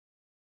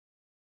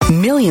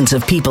Millions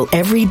of people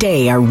every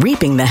day are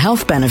reaping the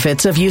health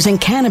benefits of using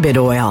cannabis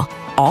oil,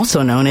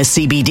 also known as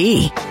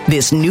CBD.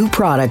 This new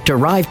product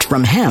derived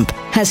from hemp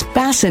has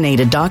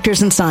fascinated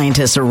doctors and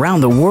scientists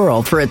around the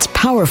world for its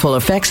powerful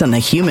effects on the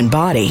human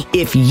body.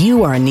 If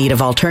you are in need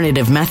of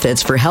alternative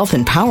methods for health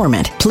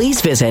empowerment, please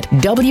visit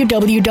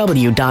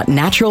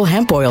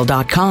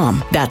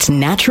www.naturalhempoil.com. That's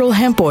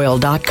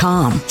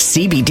naturalhempoil.com.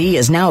 CBD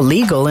is now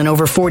legal in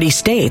over 40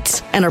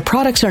 states, and our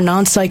products are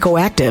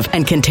non-psychoactive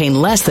and contain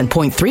less than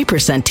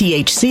 0.3%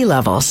 THC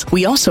levels.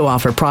 We also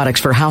offer products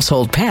for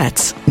household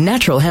pets.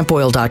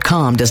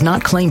 Naturalhempoil.com does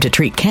not claim to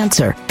treat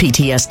cancer,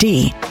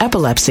 PTSD,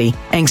 epilepsy,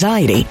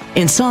 anxiety,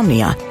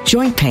 insomnia,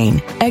 joint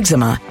pain,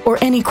 eczema, or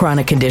any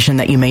chronic condition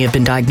that you may have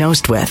been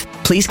diagnosed with.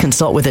 Please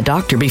consult with a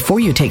doctor before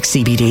you take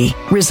CBD.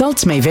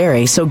 Results may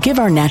vary, so give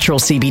our natural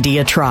CBD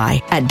a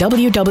try at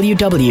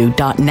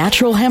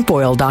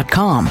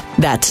www.naturalhempoil.com.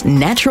 That's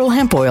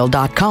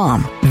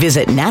naturalhempoil.com.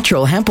 Visit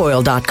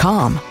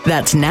naturalhempoil.com.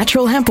 That's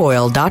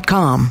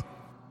naturalhempoil.com.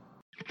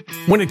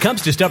 When it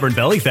comes to stubborn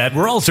belly fat,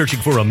 we're all searching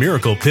for a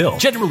miracle pill.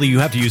 Generally, you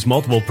have to use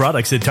multiple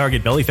products that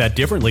target belly fat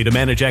differently to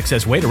manage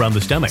excess weight around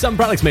the stomach. Some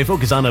products may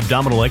focus on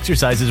abdominal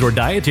exercises or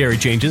dietary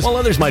changes, while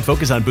others might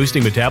focus on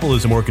boosting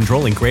metabolism or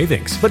controlling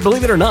cravings. But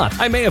believe it or not,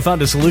 I may have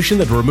found a solution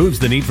that removes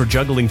the need for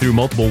juggling through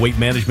multiple weight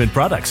management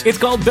products. It's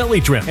called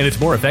Belly Trim, and it's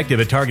more effective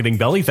at targeting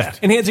belly fat,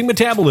 enhancing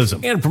metabolism,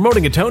 and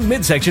promoting a toned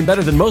midsection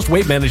better than most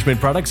weight management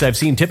products I've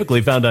seen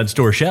typically found on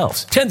store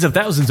shelves. Tens of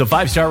thousands of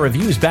 5-star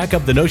reviews back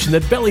up the notion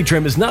that Belly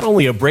Trim is not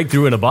only a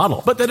breakthrough in a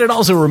bottle, but that it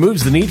also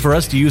removes the need for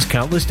us to use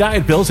countless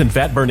diet pills and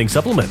fat-burning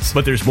supplements.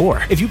 But there's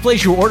more. If you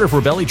place your order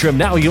for Belly Trim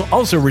now, you'll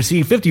also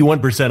receive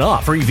 51%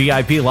 off, free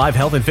VIP live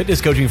health and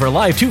fitness coaching for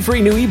life, 2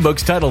 free new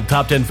ebooks titled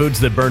Top 10 Foods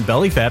That Burn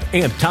Belly Fat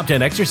and Top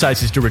 10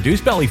 Exercises to Reduce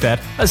Belly Fat,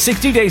 a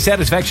 60-day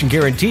satisfaction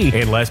guarantee,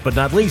 and last but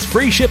not least,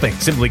 free shipping.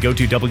 Simply go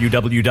to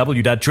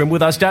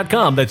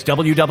www.trimwithus.com. That's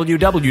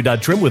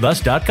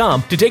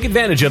www.trimwithus.com to take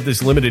advantage of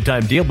this limited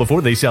time deal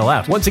before they sell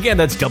out. Once again,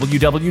 that's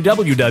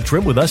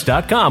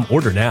www.trimwithus.com.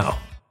 Order now.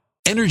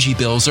 Energy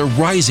bills are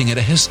rising at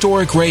a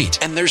historic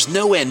rate, and there's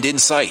no end in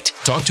sight.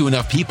 Talk to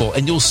enough people,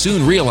 and you'll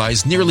soon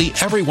realize nearly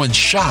everyone's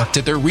shocked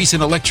at their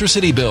recent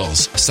electricity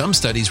bills. Some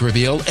studies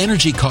reveal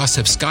energy costs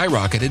have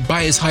skyrocketed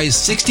by as high as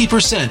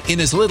 60%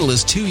 in as little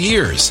as 2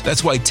 years.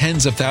 That's why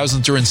tens of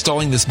thousands are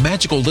installing this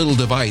magical little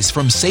device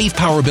from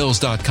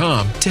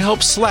SavePowerBills.com to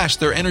help slash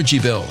their energy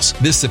bills.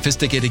 This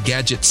sophisticated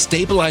gadget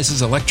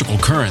stabilizes electrical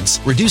currents,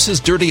 reduces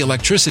dirty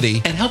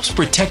electricity, and helps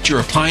protect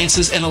your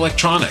appliances and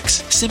electronics.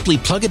 Simply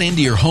plug it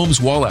into your home's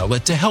wall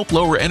outlet to help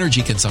lower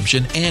energy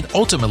consumption and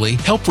ultimately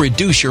help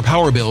reduce your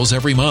power bills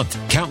every month.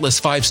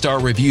 Countless 5-star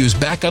reviews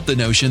back up the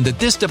notion that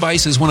this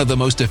device is one of the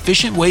most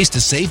efficient ways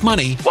to save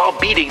money while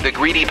beating the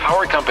greedy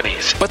power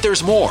companies. But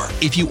there's more.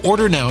 If you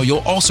order now, you'll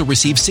also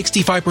receive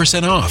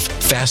 65% off,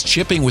 fast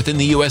shipping within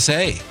the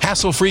USA,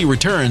 hassle-free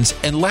returns,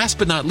 and last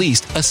but not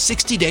least, a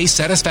 60-day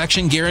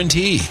satisfaction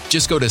guarantee.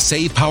 Just go to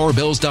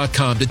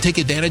SavePowerBills.com to take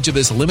advantage of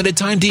this limited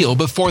time deal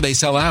before they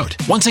sell out.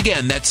 Once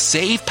again, that's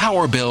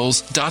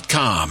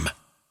SavePowerBills.com.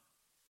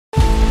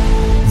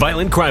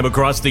 Violent crime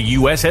across the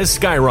U.S. has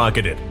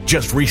skyrocketed.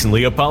 Just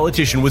recently, a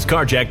politician was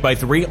carjacked by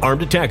 3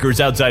 armed attackers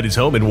outside his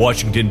home in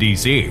Washington,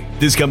 D.C.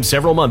 This comes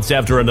several months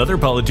after another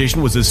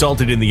politician was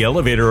assaulted in the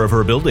elevator of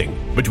her building.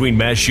 Between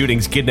mass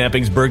shootings,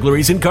 kidnappings,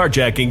 burglaries, and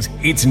carjackings,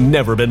 it's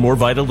never been more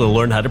vital to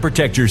learn how to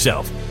protect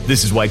yourself.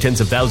 This is why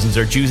tens of thousands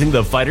are choosing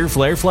the Fighter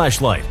Flare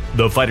flashlight.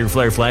 The Fighter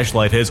Flare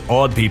flashlight has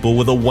awed people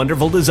with a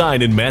wonderful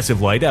design and massive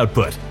light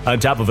output. On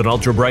top of an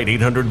ultra-bright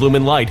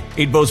 800-lumen light,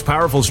 it boasts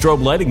powerful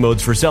strobe lighting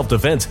modes for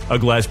self-defense, a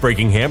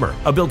glass-breaking hammer,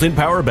 a built-in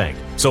power bank,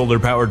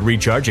 solar-powered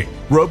recharging,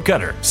 rope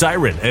cutter,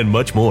 siren, and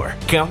much more.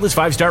 Countless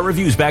 5-star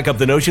reviews back up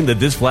the notion that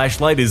this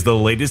flashlight is the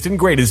latest and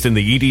greatest in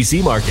the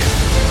EDC market.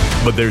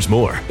 But there's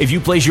more. If you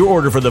place your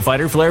order for the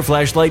Fighter Flare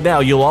flashlight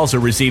now, you'll also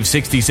receive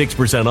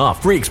 66%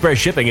 off, free express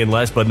shipping, and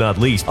last but not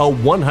least, a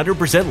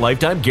 100%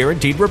 lifetime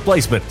guaranteed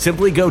replacement.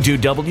 Simply go to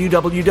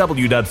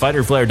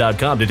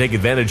www.fighterflare.com to take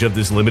advantage of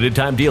this limited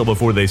time deal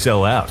before they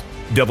sell out.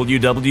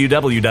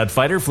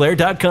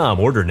 www.fighterflare.com.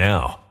 Order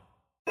now.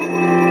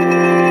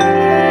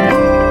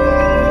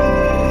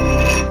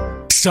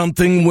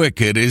 Something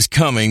wicked is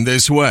coming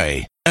this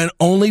way, and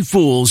only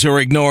fools are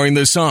ignoring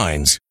the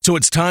signs. So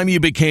it's time you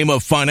became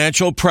a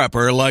financial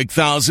prepper like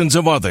thousands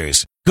of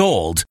others.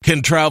 Gold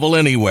can travel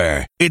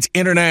anywhere. It's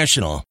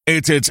international.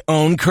 It's its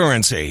own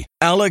currency.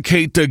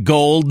 Allocate to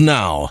gold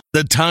now,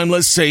 the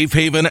timeless safe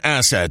haven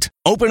asset.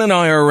 Open an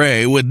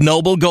IRA with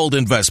Noble Gold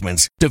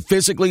Investments to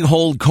physically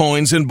hold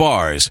coins and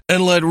bars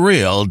and let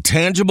real,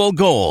 tangible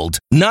gold,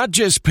 not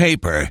just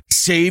paper,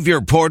 Save your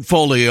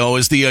portfolio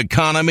as the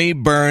economy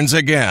burns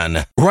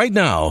again. Right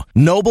now,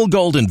 Noble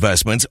Gold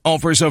Investments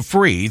offers a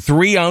free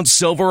 3-ounce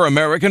silver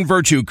American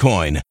Virtue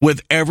coin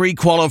with every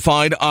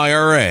qualified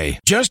IRA.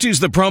 Just use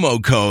the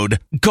promo code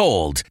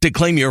GOLD to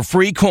claim your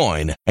free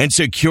coin and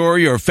secure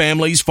your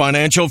family's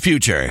financial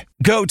future.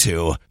 Go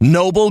to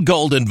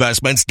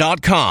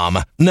noblegoldinvestments.com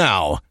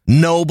now.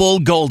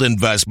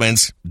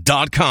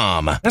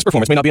 noblegoldinvestments.com. Past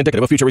performance may not be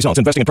indicative of future results.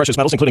 Investing in precious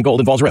metals, including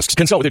gold, involves risks.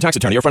 Consult with your tax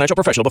attorney or financial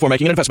professional before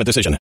making an investment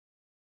decision.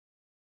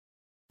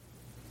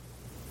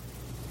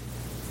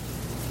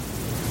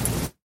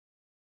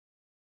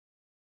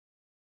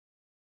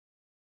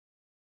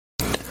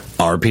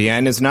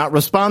 RPN is not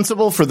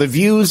responsible for the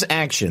views,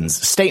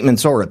 actions,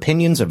 statements, or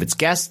opinions of its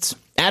guests,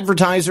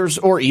 advertisers,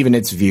 or even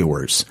its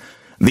viewers.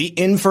 The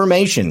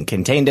information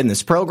contained in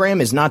this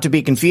program is not to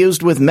be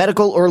confused with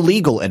medical or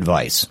legal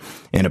advice.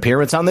 An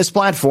appearance on this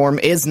platform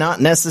is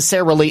not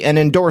necessarily an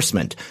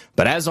endorsement,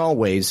 but as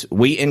always,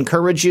 we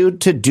encourage you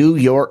to do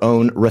your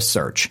own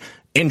research.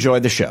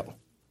 Enjoy the show.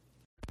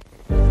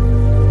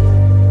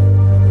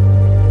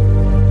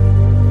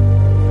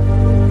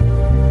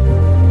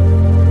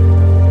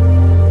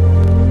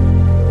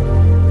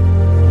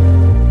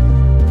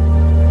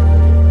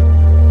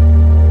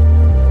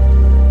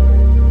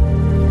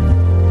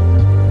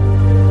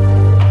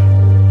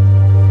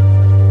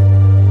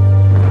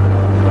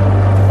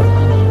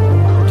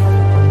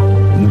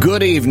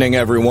 Good evening,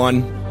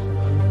 everyone.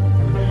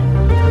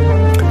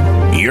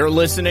 You're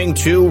listening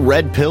to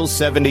Red Pill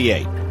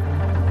 78.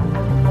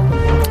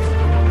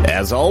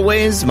 As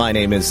always, my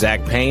name is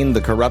Zach Payne,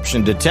 the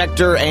corruption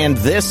detector, and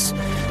this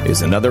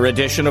is another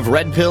edition of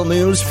Red Pill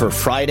News for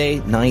Friday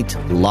Night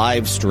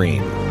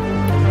Livestream.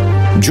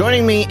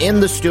 Joining me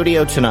in the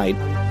studio tonight,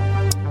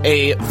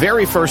 a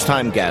very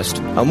first-time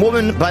guest, a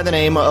woman by the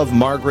name of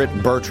Margaret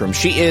Bertram.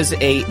 She is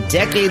a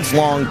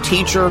decades-long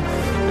teacher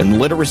and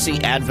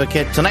literacy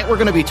advocate. Tonight we're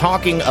going to be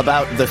talking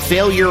about the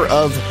failure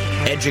of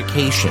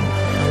education.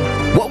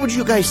 What would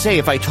you guys say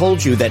if I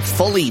told you that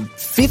fully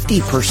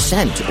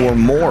 50% or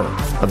more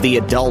of the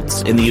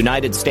adults in the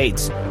United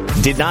States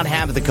did not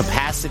have the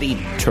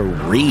capacity to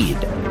read?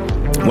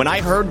 When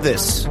I heard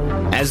this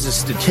as a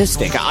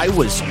statistic, I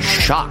was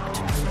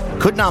shocked.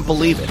 Could not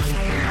believe it.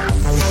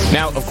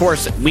 Now, of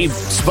course, we've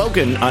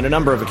spoken on a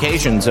number of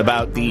occasions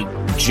about the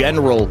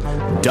general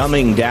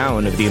dumbing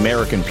down of the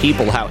American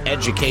people, how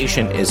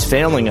education is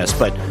failing us.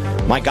 But,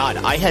 my God,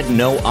 I had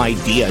no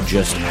idea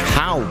just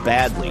how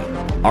badly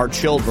our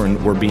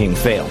children were being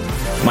failed.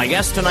 My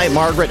guest tonight,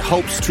 Margaret,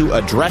 hopes to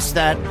address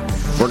that.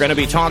 We're going to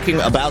be talking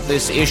about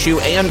this issue,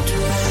 and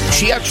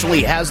she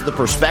actually has the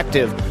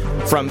perspective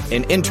from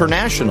an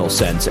international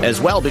sense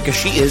as well, because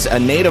she is a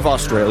native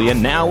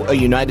Australian, now a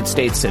United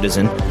States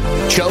citizen,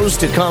 chose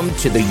to come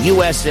to the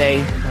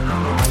USA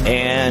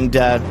and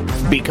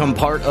become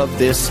part of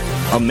this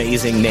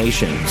amazing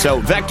nation. So,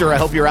 Vector, I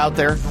hope you're out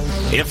there.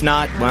 If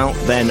not, well,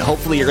 then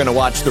hopefully you're going to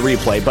watch the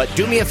replay. But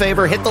do me a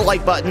favor, hit the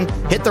like button,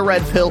 hit the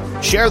red pill,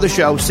 share the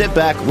show, sit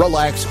back,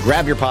 relax,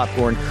 grab your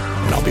popcorn,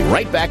 and I'll be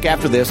right back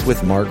after this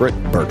with Margaret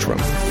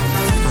Bertram.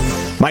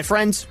 My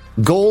friends,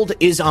 gold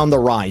is on the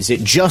rise.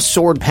 It just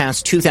soared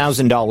past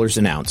 $2,000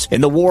 an ounce.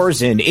 And the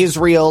wars in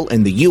Israel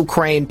and the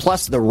Ukraine,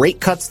 plus the rate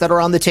cuts that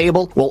are on the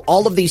table, well,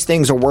 all of these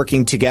things are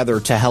working together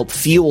to help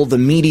fuel the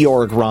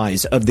meteoric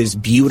rise of this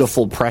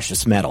beautiful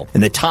precious metal.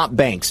 And the top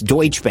banks,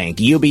 Deutsche Bank,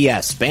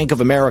 UBS, Bank of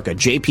America,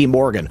 JP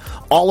Morgan,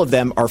 all of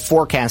them are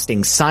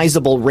forecasting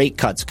sizable rate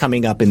cuts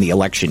coming up in the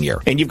election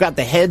year. And you've got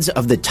the heads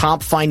of the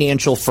top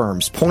financial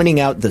firms pointing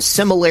out the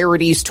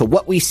similarities to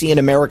what we see in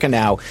America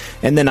now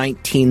in the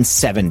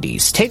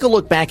 1970s. Take a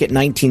look back at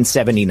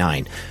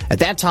 1979. At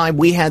that time,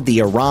 we had the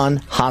Iran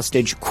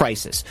hostage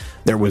crisis.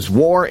 There was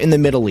war in the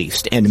Middle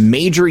East, and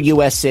major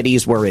U.S.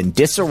 cities were in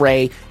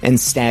disarray and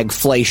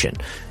stagflation.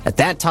 At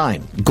that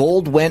time,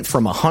 gold went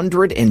from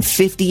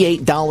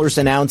 $158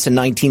 an ounce in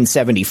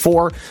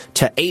 1974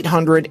 to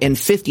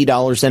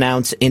 $850 an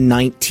ounce in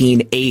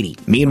 1980.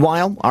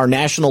 Meanwhile, our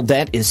national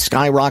debt is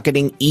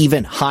skyrocketing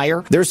even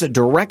higher. There's a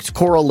direct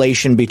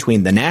correlation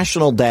between the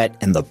national debt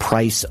and the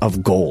price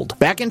of gold.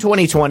 Back in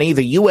 2020,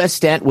 the U.S.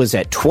 debt was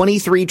at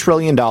 $23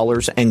 trillion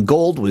and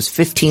gold was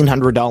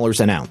 $1,500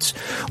 an ounce.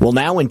 Well,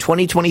 now in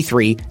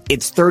 2023,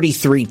 it's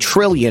 $33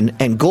 trillion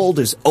and gold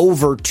is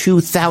over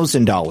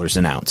 $2,000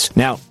 an ounce.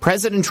 Now,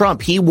 President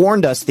Trump, he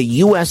warned us the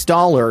U.S.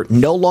 dollar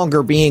no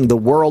longer being the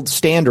world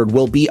standard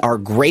will be our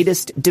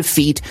greatest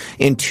defeat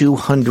in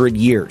 200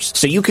 years.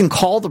 So you can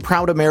call the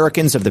proud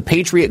Americans of the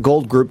Patriot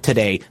Gold Group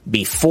today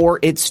before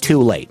it's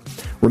too late.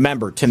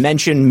 Remember to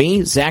mention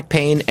me, Zach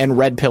Payne, and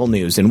Red Pill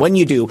News. And when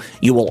you do,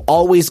 you will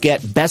always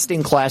get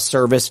best-in-class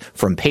service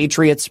from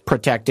Patriots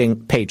protecting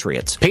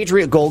Patriots.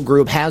 Patriot Gold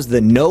Group has the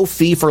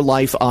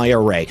no-fee-for-life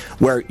IRA,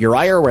 where your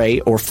IRA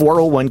or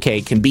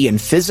 401k can be in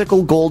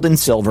physical gold and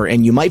silver,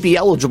 and you might be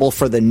eligible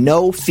for the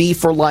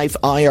no-fee-for-life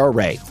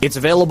IRA. It's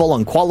available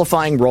on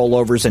qualifying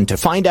rollovers, and to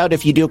find out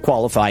if you do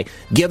qualify,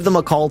 give them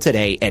a call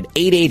today at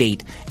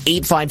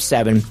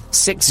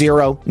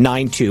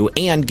 888-857-6092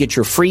 and get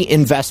your free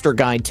investor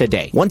guide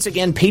today. Once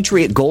again,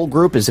 Patriot Gold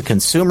Group is a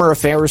Consumer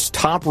Affairs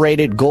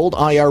top-rated gold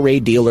IRA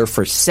dealer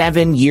for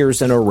 7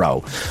 years in a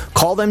row.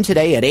 Call them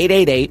today at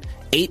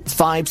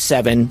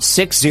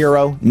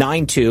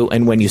 888-857-6092.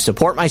 And when you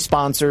support my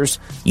sponsors,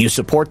 you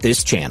support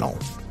this channel.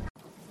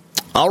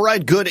 All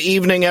right, good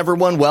evening,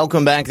 everyone.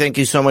 Welcome back. Thank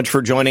you so much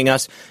for joining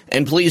us.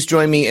 And please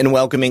join me in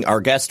welcoming our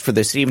guest for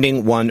this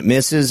evening, one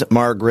Mrs.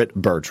 Margaret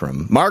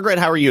Bertram. Margaret,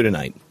 how are you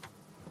tonight?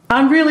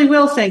 I'm really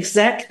well, thanks,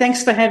 Zach.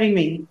 Thanks for having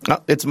me.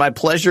 It's my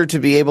pleasure to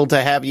be able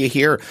to have you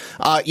here.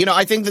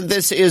 I think that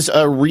this is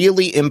a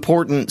really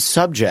important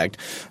subject.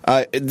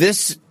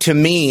 This, to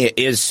me,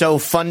 is so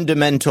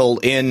fundamental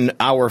in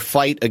our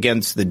fight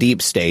against the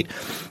deep state.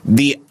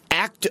 The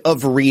act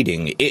of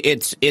reading,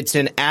 it's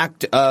an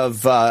act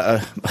of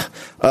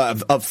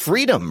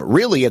freedom,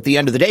 really, at the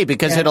end of the day,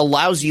 because it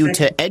allows you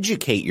to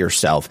educate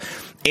yourself.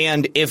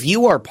 And if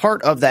you are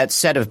part of that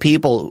set of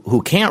people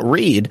who can't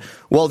read,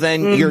 well,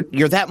 then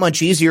you're that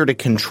much easier to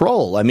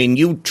control. I mean,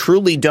 you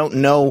truly don't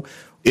know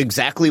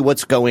exactly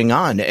what's going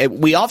on.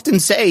 We often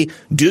say,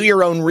 do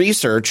your own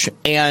research,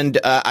 and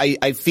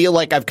I feel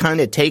like I've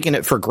kind of taken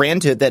it for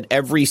granted that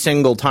every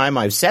single time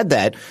I've said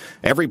that,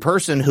 every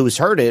person who's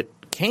heard it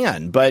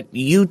can. But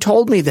you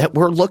told me that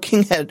we're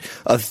looking at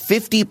a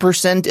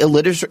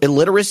 50%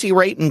 illiteracy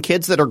rate in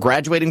kids that are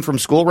graduating from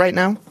school right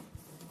now?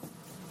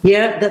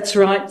 Yeah, that's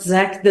right,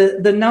 Zach.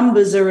 The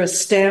numbers are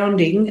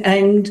astounding,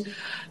 and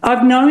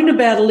I've known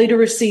about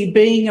illiteracy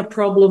being a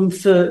problem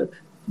for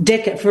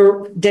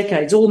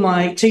decades, all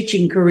my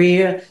teaching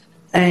career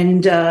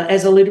and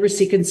as a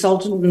literacy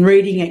consultant and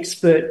reading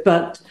expert.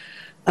 But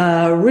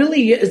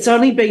really, it's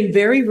only been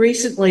very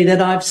recently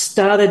that I've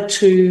started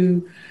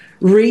to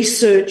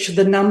research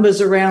the numbers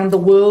around the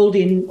world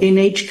in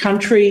each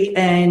country,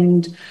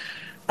 and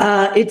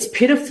it's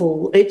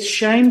pitiful, it's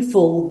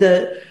shameful,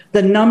 the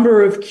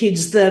number of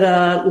kids that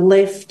are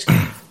left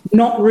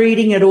not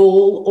reading at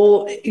all.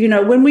 Or,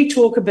 when we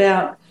talk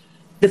about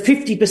the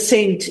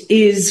 50%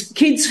 is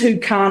kids who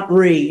can't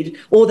read,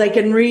 or they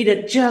can read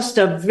at just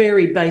a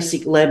very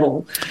basic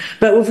level.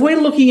 But if we're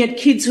looking at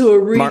kids who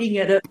are reading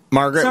at a...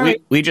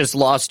 Margaret, we just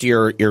lost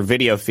your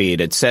video feed.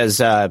 It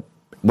says,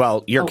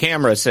 your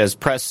camera says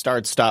press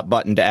start stop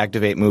button to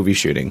activate movie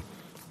shooting.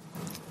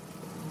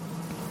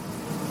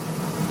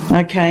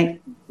 Okay.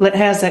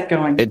 How's that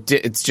going?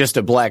 It's just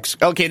a black...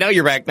 Okay, now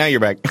you're back.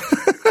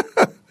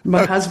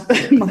 My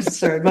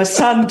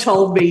son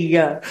told me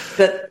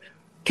that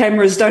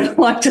cameras don't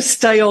like to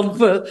stay on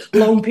for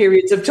long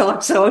periods of time,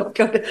 so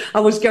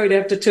I was going to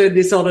have to turn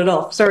this on and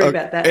off. Sorry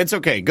about that. It's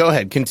okay. Go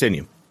ahead.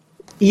 Continue.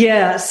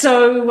 Yeah.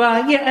 So,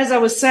 as I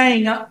was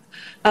saying,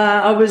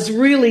 I was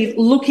really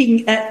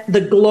looking at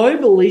the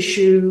global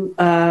issue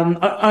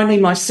only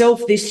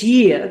myself this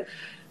year.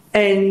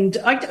 And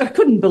I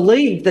couldn't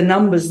believe the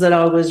numbers that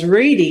I was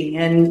reading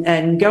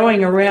and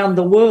going around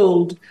the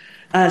world,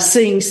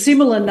 seeing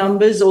similar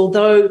numbers,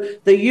 although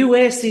the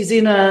US is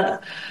in a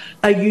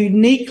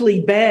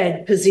uniquely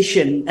bad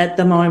position at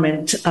the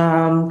moment.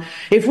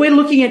 If we're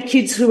looking at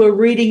kids who are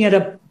reading at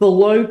a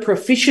below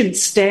proficient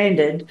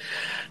standard,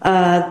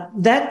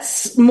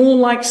 that's more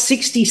like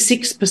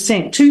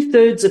 66%,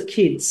 2/3 of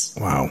kids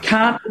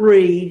can't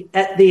read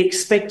at the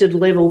expected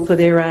level for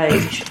their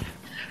age.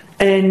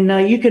 And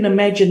you can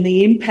imagine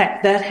the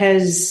impact that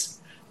has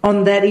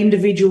on that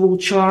individual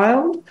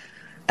child.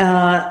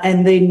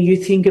 And then you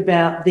think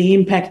about the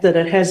impact that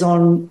it has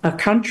on a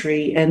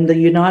country, and the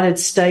United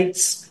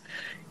States,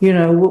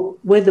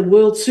 we're the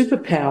world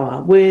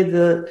superpower. We're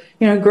the,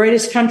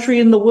 greatest country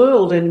in the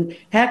world. And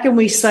how can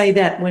we say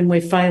that when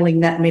we're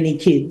failing that many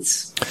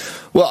kids?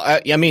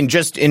 Well,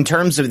 just in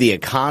terms of the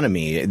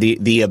economy,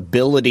 the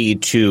ability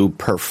to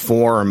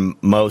perform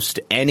most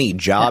any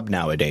job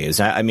nowadays,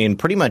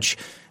 pretty much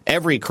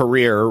every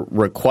career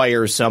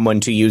requires someone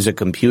to use a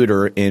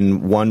computer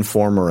in one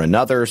form or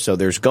another. So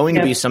there's going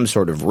to be some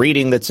sort of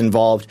reading that's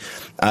involved.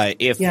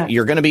 If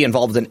you're going to be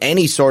involved in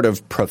any sort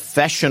of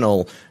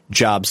professional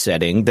job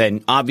setting,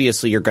 then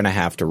obviously you're going to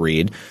have to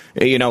read.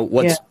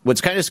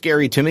 What's kind of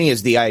scary to me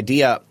is the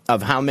idea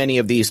of how many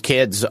of these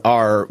kids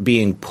are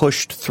being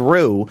pushed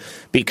through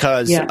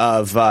because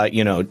of,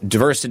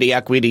 diversity,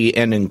 equity,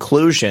 and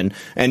inclusion,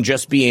 and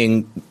just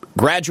being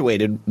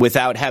graduated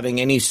without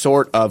having any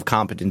sort of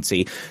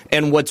competency.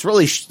 And what's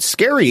really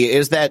scary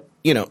is that,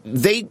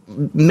 they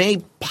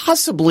may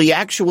possibly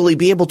actually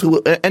be able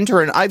to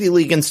enter an Ivy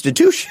League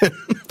institution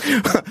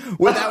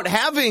without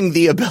having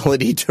the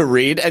ability to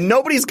read, and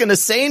nobody's going to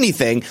say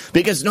anything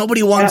because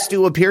nobody wants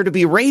to appear to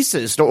be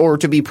racist or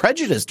to be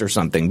prejudiced or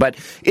something. But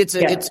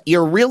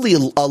you're really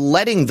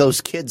letting those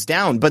kids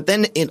down. But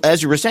then,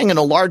 as you were saying, in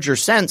a larger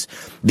sense,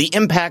 the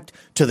impact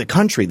to the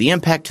country, the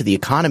impact to the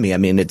economy,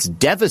 it's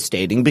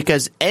devastating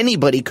because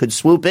anybody could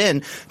swoop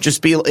in,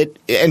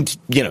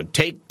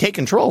 take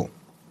control.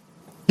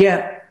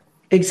 Yeah,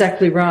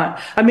 exactly right.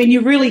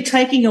 You're really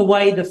taking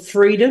away the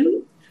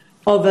freedom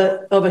of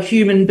a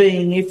human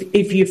being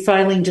if you're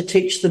failing to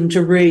teach them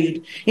to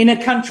read. In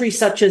a country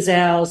such as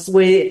ours,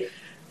 where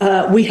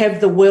we have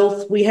the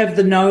wealth, we have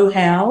the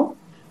know-how,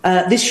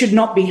 This should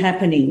not be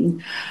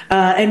happening.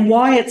 And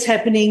why it's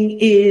happening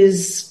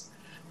is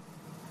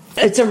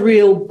it's a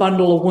real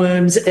bundle of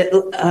worms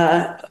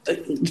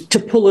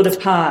to pull it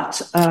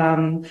apart.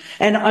 And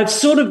I've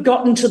sort of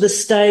gotten to the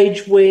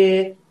stage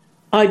where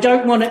I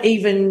don't want to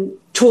even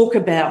talk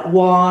about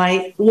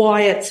why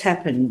it's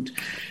happened.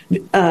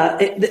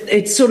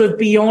 It's sort of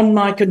beyond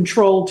my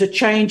control to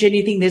change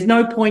anything. There's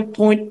no point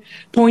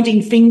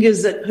pointing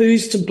fingers at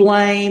who's to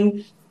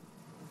blame.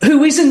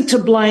 Who isn't to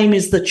blame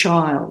is the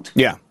child.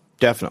 Yeah,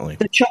 definitely.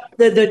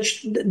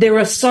 There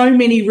are so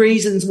many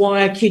reasons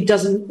why a kid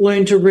doesn't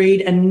learn to read,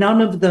 and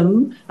none of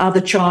them are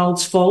the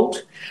child's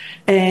fault.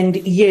 And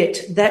yet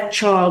that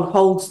child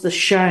holds the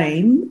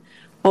shame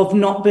of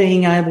not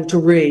being able to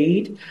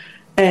read,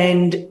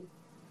 and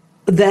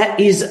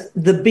that is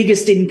the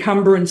biggest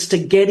encumbrance to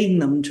getting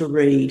them to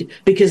read,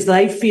 because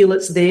they feel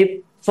it's their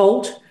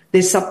fault.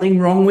 There's something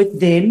wrong with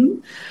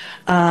them.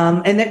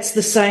 And that's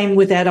the same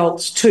with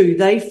adults too.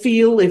 They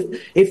feel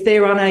if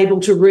they're unable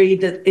to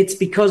read that it's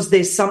because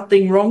there's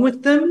something wrong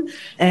with them,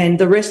 and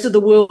the rest of the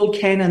world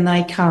can and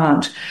they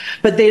can't.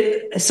 But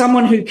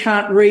someone who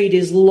can't read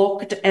is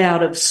locked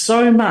out of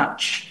so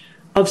much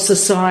of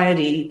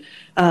society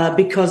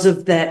because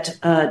of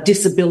that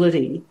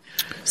disability.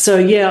 So,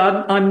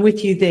 yeah, I'm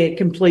with you there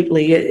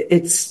completely.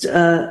 It's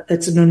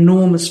an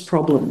enormous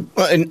problem.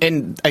 Well,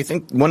 and I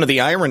think one of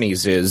the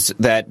ironies is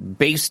that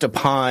based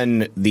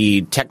upon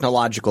the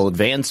technological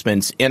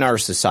advancements in our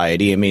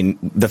society, I mean,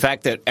 the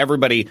fact that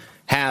everybody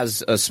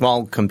has a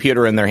small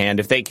computer in their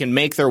hand, if they can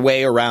make their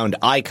way around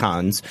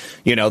icons,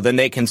 then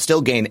they can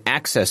still gain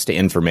access to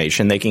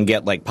information. They can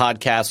get like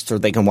podcasts, or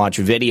they can watch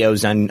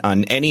videos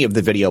on any of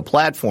the video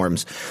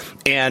platforms.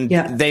 And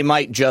they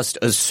might just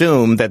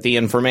assume that the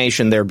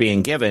information they're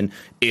being given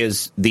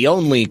is the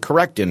only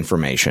correct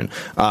information.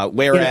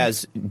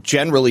 Whereas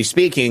generally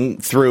speaking,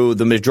 through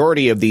the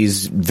majority of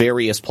these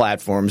various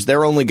platforms,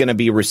 they're only going to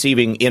be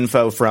receiving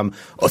info from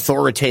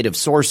authoritative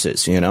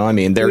sources. I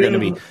mean, they're going to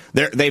be,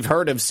 they've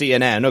heard of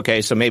CNN.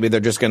 Okay, so maybe they're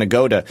just going to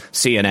go to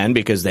CNN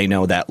because they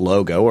know that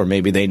logo, or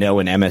maybe they know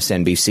an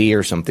MSNBC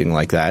or something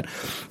like that.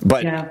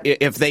 But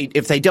if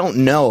they don't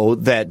know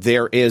that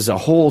there is a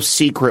whole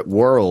secret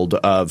world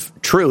of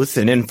truth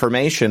and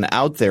information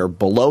out there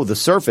below the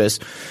surface,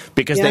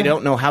 because they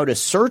don't know how to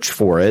search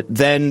for it,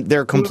 then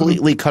they're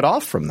completely cut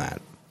off from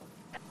that.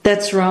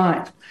 That's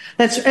right.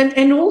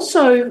 And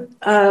also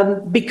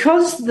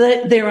because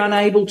they're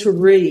unable to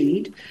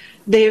read,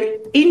 their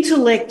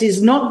intellect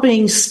is not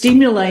being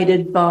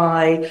stimulated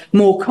by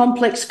more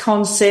complex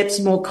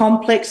concepts, more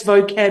complex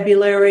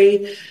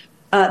vocabulary.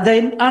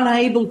 They're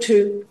unable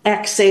to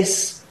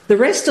access the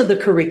rest of the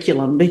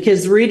curriculum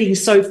because reading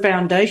is so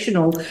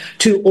foundational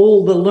to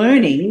all the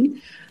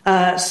learning.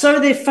 So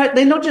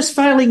they're not just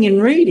failing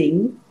in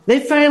reading,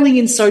 they're failing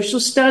in social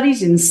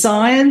studies, in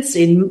science,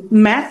 in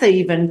math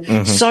even.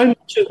 Mm-hmm. So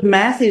much of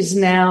math is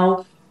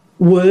now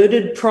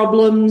worded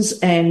problems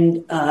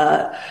and,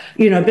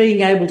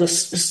 being able to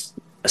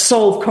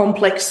solve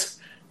complex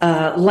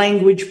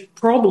language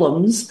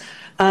problems,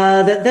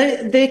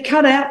 that they're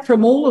cut out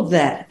from all of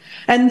that.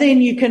 And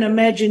then you can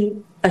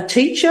imagine a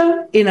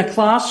teacher in a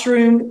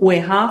classroom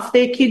where half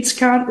their kids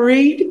can't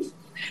read.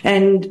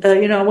 And,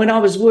 when I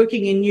was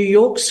working in New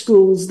York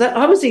schools,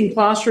 I was in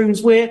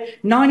classrooms where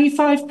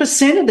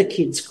 95% of the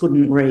kids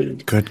couldn't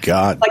read. Good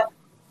God.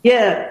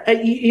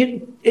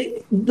 The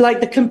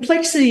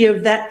complexity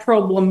of that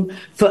problem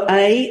for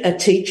A,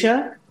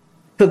 teacher,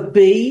 for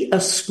B,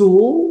 a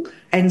school,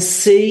 and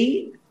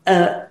C,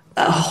 a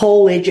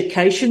whole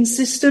education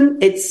system,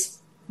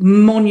 it's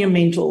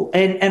monumental.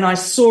 And I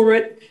saw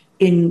it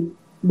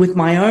with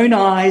my own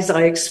eyes.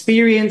 I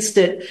experienced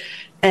it,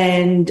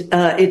 and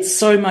it's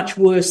so much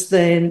worse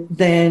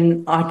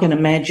than I can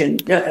imagine,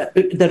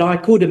 that I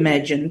could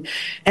imagine.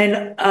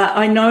 And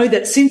I know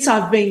that since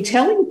I've been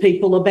telling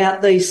people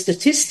about these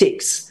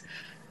statistics,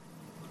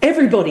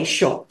 everybody's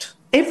shocked.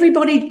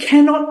 Everybody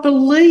cannot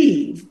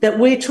believe that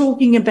we're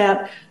talking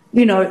about,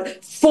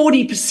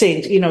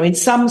 40%, in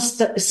some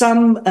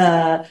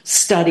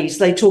studies,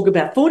 they talk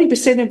about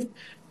 40% of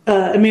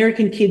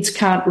American kids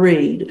can't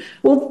read.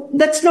 Well,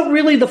 that's not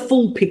really the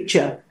full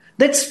picture.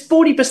 That's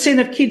 40%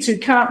 of kids who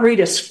can't read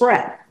a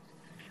scrap.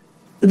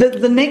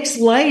 The next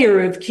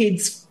layer of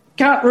kids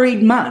can't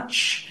read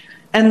much.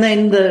 And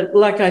then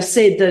like I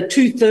said, the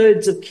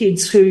 2/3 of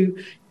kids who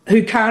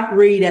can't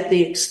read at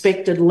the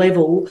expected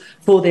level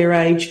for their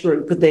age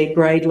group, or their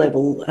grade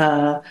level,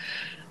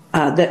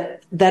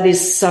 that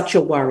is such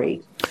a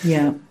worry.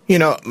 Yeah.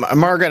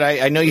 Margaret,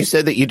 I know you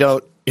said that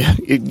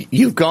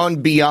you've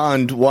gone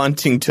beyond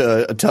wanting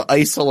to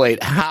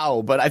isolate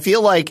how, but I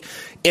feel like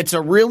it's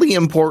a really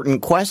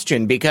important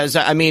question because,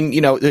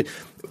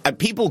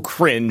 people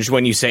cringe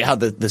when you say how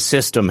the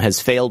system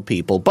has failed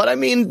people. But,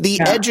 the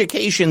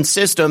education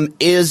system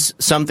is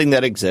something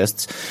that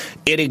exists.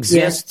 It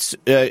exists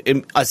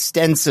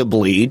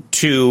ostensibly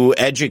to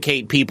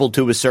educate people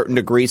to a certain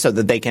degree so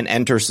that they can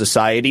enter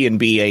society and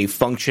be a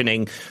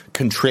functioning,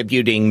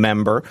 contributing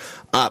member.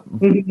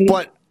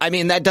 But,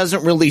 that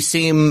doesn't really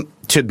seem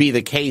to be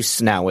the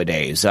case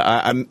nowadays.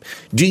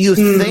 Do you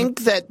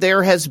think that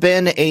there has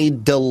been a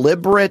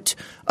deliberate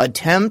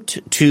attempt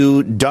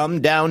to dumb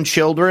down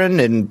children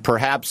and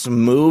perhaps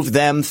move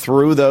them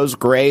through those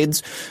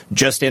grades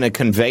just in a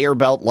conveyor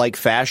belt like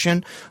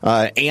fashion,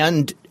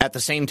 and at the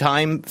same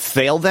time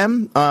fail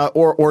them?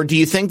 Or do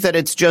you think that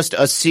it's just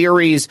a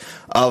series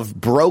of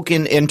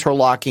broken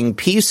interlocking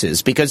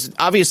pieces? Because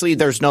obviously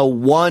there's no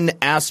one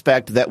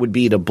aspect that would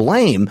be to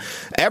blame.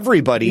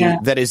 Everybody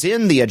that is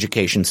in the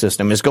education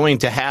system is going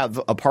to have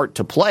a part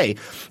to play.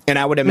 And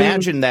I would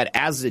imagine that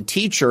as a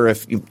teacher,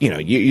 if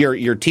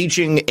you're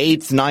teaching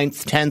 8th,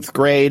 9th, 10th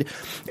grade,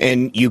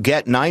 and you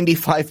get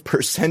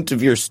 95%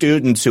 of your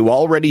students who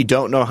already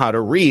don't know how to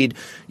read,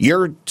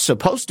 you're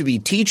supposed to be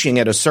teaching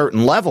at a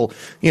certain level.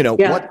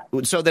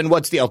 So then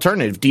what's the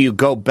alternative? Do you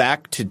go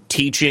back to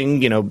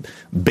teaching,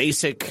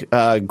 basic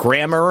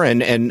grammar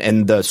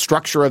and the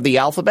structure of the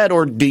alphabet,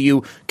 or do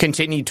you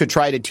continue to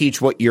try to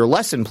teach what your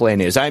lesson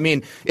plan is? I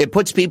mean, it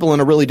puts people in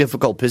a really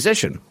difficult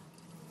position.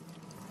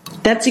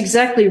 That's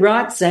exactly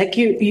right, Zach.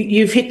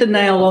 You've hit the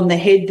nail on the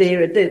head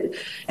there.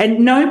 And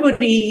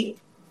nobody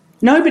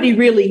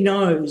really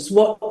knows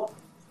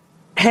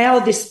how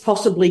this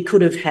possibly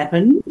could have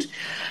happened.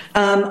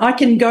 I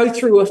can go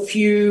through a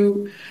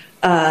few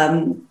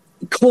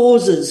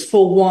causes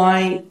for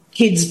why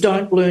kids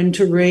don't learn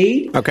to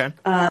read. Okay.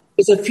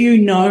 There's a few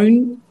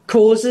known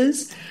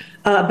causes,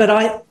 but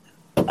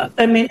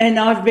I mean, and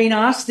I've been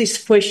asked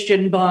this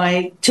question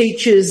by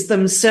teachers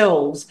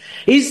themselves.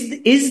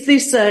 Is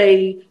this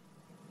a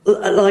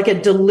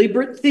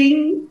deliberate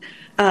thing?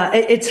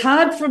 It's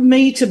hard for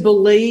me to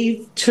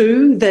believe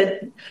too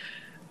that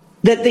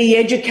the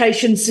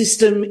education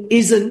system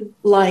isn't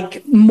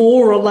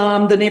more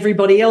alarmed than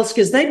everybody else,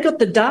 because they've got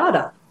the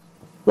data.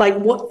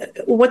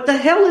 What the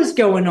hell is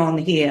going on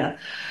here?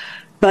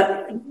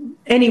 But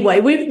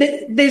anyway,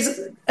 there's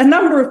a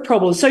number of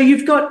problems. So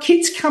you've got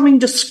kids coming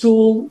to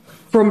school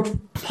from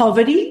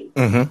poverty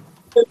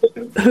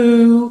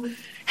who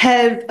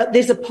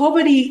there's a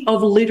poverty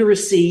of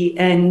literacy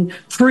and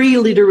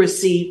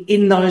pre-literacy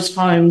in those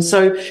homes.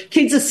 So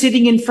kids are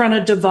sitting in front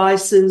of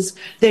devices.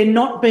 They're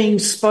not being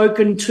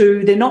spoken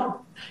to. They're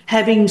not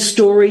having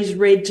stories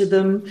read to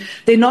them.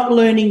 They're not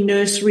learning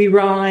nursery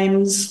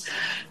rhymes,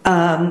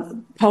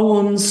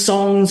 poems,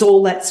 songs,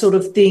 all that sort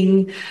of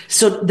thing.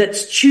 So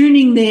that's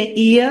tuning their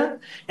ear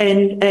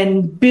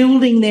and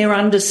building their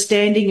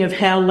understanding of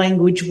how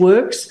language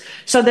works.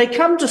 So they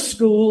come to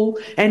school,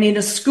 and in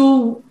a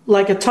school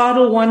like a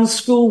Title I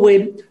school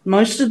where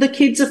most of the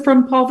kids are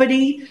from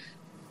poverty,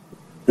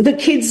 the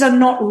kids are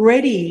not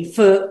ready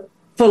for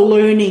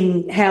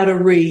learning how to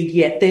read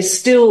yet. They're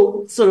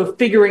still sort of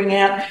figuring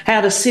out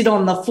how to sit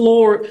on the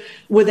floor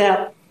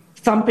without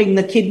thumping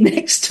the kid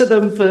next to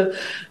them for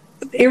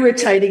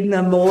irritating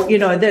them, or,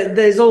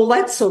 there's all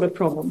that sort of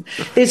problem.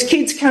 There's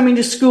kids coming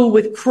to school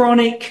with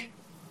chronic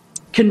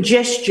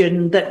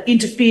congestion that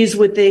interferes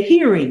with their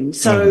hearing.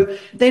 So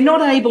they're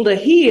not able to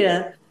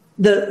hear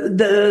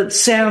the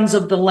sounds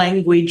of the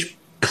language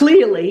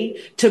clearly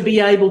to be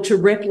able to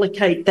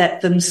replicate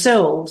that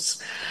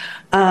themselves.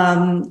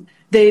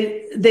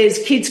 There's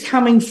kids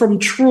coming from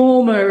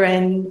trauma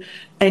and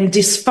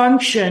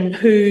dysfunction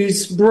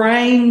whose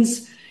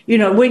brains,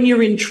 when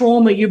you're in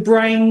trauma, your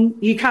brain,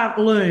 you can't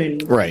learn.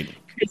 Right.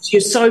 Because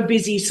you're so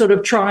busy sort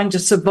of trying to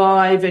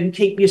survive and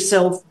keep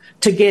yourself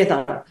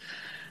together.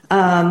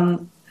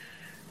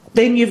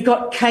 Then you've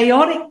got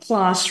chaotic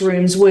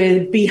classrooms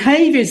where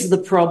behaviour is the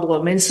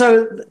problem. And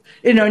so,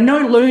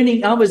 no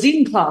learning. I was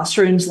in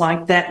classrooms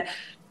like that.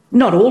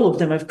 Not all of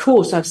them, of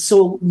course. I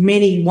saw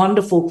many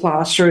wonderful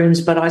classrooms,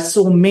 but I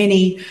saw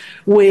many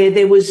where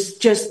there was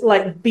just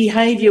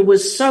behaviour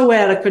was so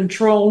out of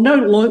control, no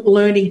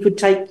learning could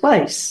take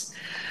place.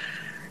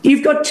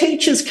 You've got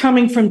teachers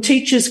coming from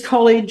Teachers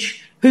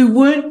College who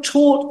weren't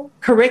taught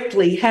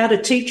correctly how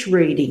to teach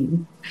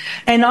reading.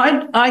 And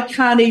I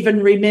can't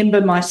even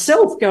remember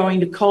myself going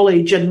to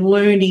college and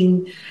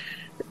learning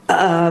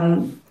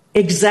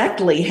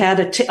exactly how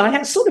to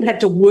I sort of had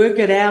to work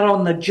it out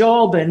on the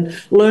job and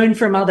learn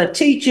from other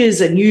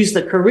teachers and use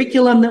the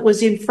curriculum that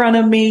was in front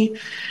of me.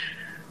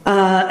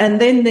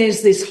 And then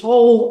there's this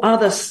whole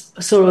other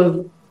sort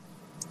of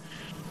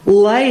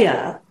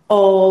layer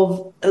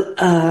of,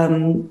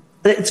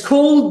 it's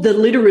called the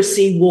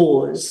literacy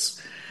wars.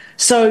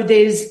 So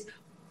there's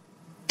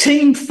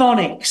Team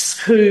Phonics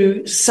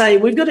who say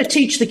we've got to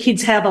teach the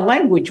kids how the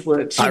language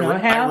works. I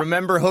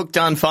remember Hooked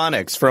on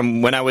Phonics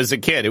from when I was a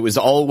kid. It was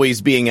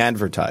always being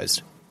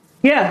advertised.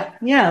 Yeah,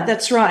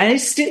 that's right. And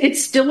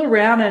it's still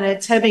around, and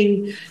it's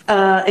having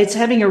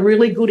a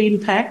really good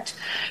impact.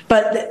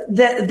 But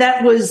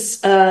that was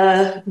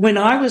when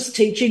I was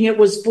teaching. It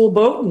was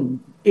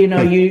verboten.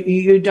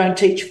 You don't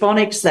teach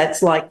phonics.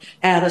 That's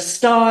out of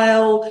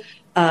style.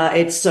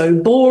 It's so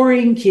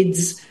boring.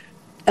 Kids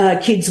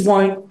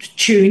won't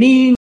tune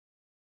in.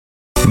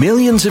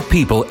 Millions of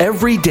people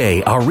every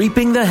day are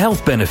reaping the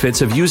health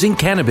benefits of using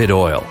cannabis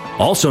oil,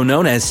 also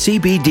known as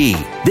CBD.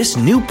 This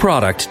new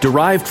product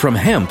derived from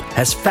hemp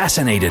has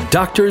fascinated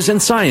doctors and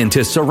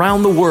scientists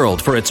around the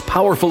world for its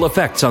powerful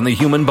effects on the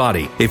human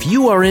body. If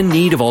you are in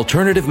need of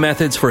alternative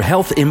methods for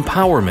health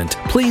empowerment,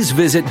 please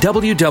visit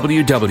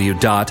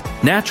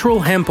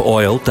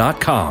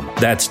www.naturalhempoil.com.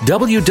 That's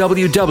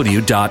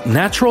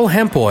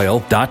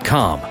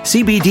www.naturalhempoil.com.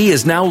 CBD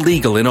is now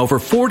legal in over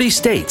 40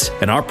 states,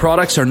 and our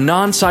products are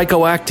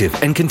non-psychoactive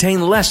and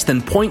contain less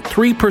than 0.3%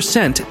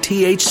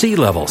 THC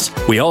levels.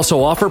 We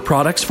also offer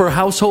products for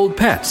household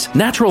pets.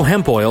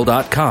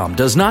 NaturalHempOil.com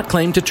does not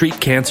claim to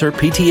treat cancer,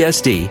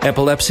 PTSD,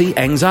 epilepsy,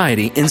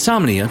 anxiety,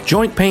 insomnia,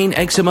 joint pain,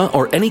 eczema,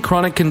 or any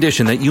chronic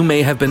condition that you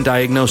may have been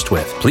diagnosed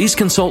with. Please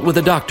consult with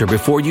a doctor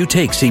before you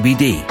take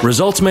CBD.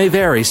 Results may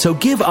vary, so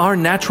give our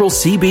natural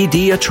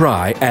CBD a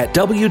try at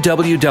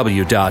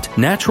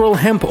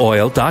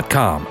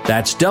www.naturalhempoil.com.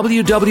 That's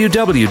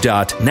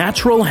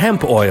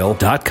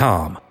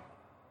www.naturalhempoil.com.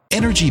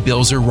 Energy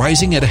bills are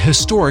rising at a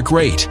historic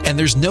rate, and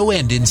there's no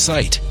end in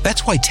sight.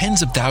 That's why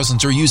tens of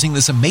thousands are using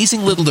this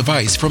amazing little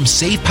device from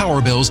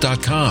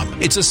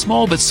SavePowerBills.com. It's a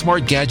small but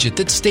smart gadget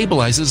that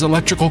stabilizes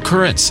electrical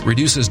currents,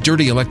 reduces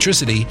dirty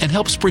electricity, and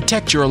helps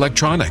protect your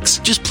electronics.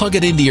 Just plug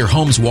it into your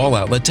home's wall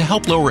outlet to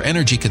help lower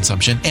energy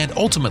consumption and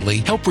ultimately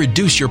help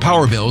reduce your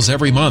power bills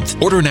every month.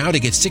 Order now to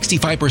get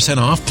 65%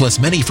 off plus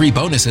many free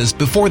bonuses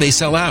before they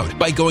sell out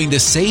by going to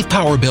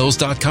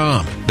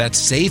SavePowerBills.com.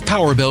 That's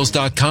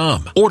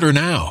SavePowerBills.com. Order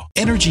now.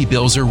 Energy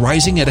bills are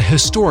rising at a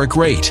historic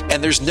rate,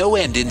 and there's no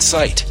end in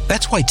sight.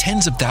 That's why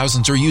tens of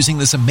thousands are using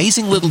this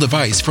amazing little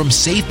device from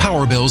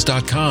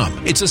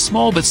SavePowerBills.com. It's a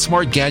small but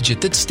smart gadget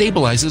that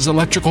stabilizes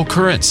electrical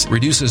currents,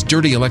 reduces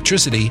dirty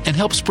electricity, and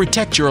helps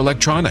protect your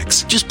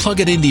electronics. Just plug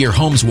it into your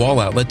home's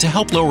wall outlet to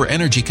help lower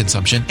energy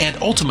consumption and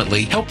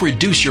ultimately help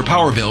reduce your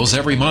power bills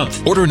every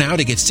month. Order now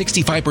to get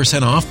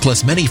 65% off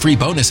plus many free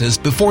bonuses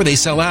before they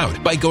sell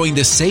out by going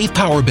to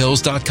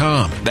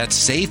SavePowerBills.com.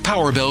 That's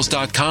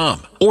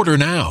SavePowerBills.com. Order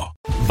now.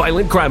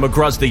 Violent crime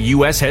across the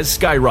U.S. has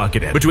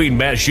skyrocketed. Between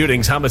mass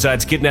shootings,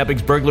 homicides,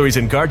 kidnappings, burglaries,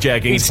 and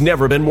carjackings, it's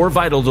never been more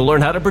vital to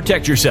learn how to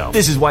protect yourself.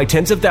 This is why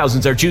tens of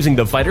thousands are choosing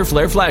the Fighter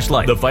Flare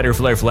flashlight. The Fighter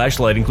Flare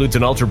flashlight includes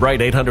an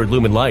ultra-bright 800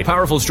 lumen light,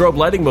 powerful strobe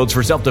lighting modes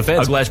for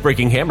self-defense, a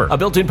glass-breaking hammer, a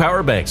built-in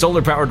power bank,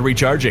 solar-powered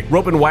recharging,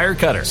 rope and wire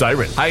cutter,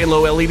 siren, high and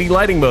low LED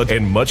lighting mode,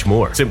 and much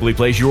more. Simply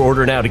place your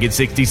order now to get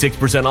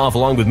 66% off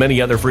along with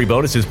many other free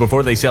bonuses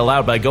before they sell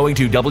out by going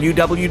to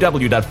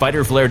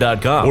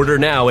www.fighterflare.com. Order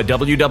now at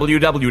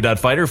www.fighterflare.com.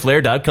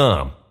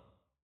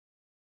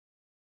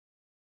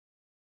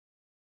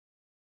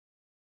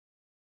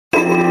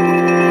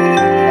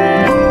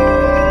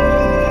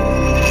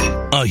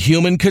 A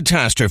human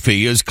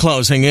catastrophe is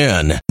closing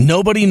in.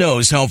 Nobody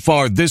knows how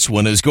far this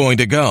one is going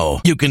to go.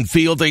 You can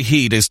feel the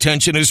heat as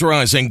tension is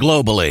rising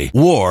globally.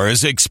 War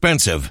is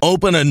expensive.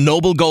 Open a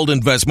Noble Gold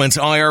Investments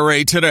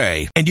IRA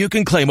today, and you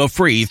can claim a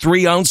free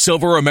 3-ounce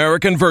silver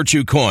American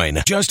Virtue coin.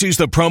 Just use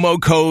the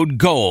promo code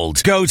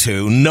GOLD. Go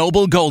to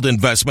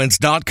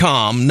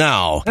noblegoldinvestments.com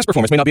now. Past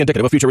performance may not be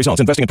indicative of future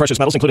results. Investing in precious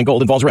metals, including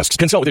gold, involves risks.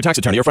 Consult with your tax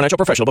attorney or financial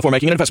professional before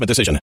making an investment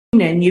decision.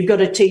 And you've got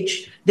to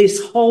teach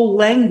this whole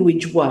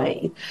language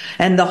way.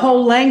 And the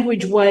whole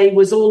language way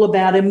was all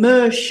about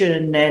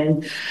immersion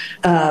and,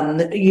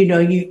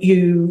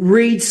 you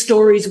read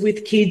stories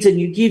with kids and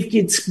you give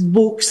kids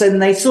books and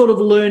they sort of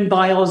learn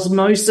by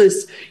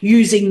osmosis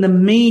using the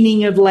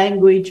meaning of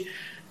language.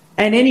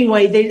 And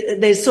anyway,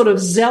 there's sort of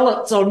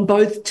zealots on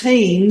both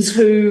teams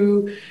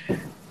who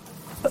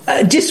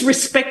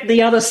disrespect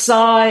the other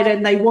side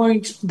and they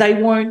won't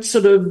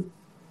sort of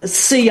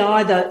see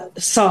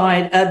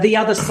the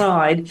other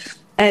side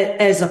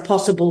as a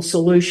possible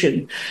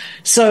solution.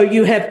 So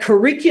you have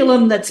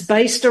curriculum that's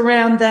based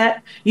around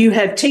that. You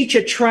have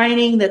teacher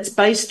training that's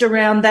based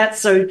around that.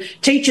 So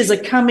teachers are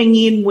coming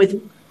in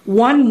with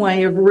one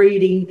way of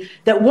reading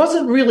that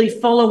wasn't really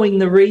following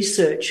the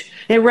research.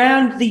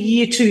 Around the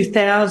year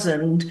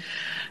 2000,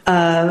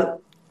 the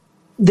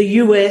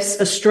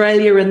US,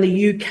 Australia, and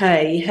the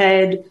UK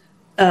had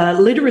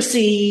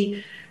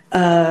literacy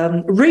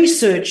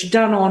research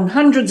done on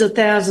hundreds of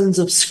thousands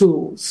of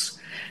schools,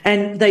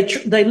 and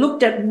they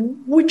looked at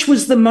which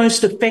was the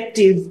most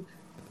effective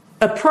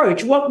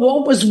approach, what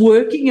was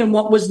working and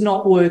what was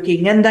not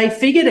working, and they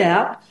figured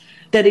out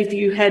that if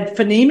you had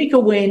phonemic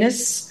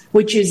awareness,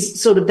 which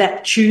is sort of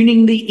that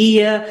tuning the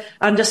ear,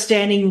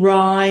 understanding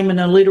rhyme and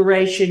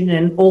alliteration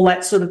and all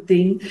that sort of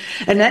thing,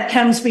 and that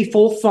comes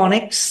before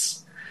phonics,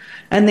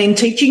 and then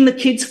teaching the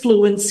kids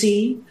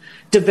fluency,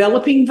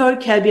 developing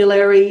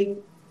vocabulary,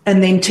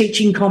 and then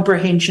teaching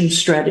comprehension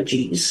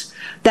strategies.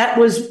 That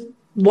was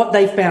what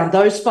they found.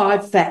 Those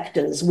 5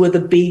 factors were the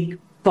big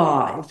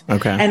 5.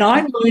 Okay. And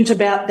I learned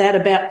about that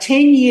about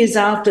 10 years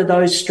after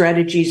those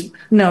strategies,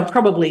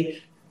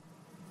 probably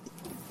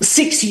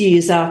 6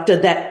 years after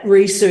that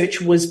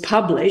research was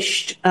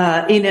published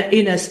in a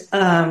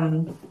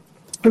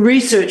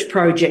research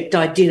project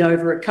I did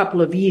over a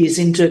couple of years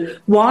into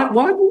why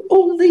were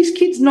all of these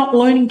kids not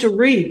learning to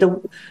read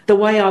the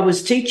way I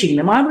was teaching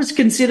them. I was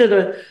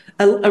considered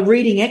a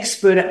reading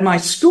expert at my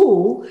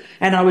school,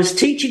 and I was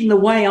teaching the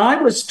way I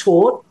was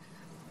taught,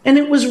 and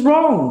it was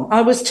wrong.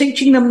 I was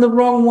teaching them the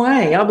wrong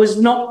way. I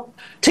was not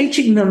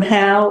teaching them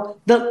how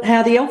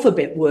the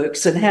alphabet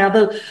works and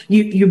how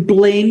you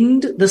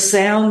blend the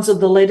sounds of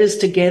the letters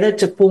together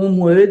to form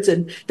words,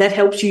 and that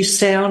helps you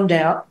sound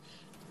out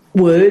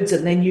words,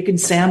 and then you can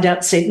sound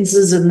out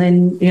sentences, and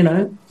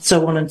then,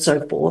 so on and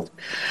so forth.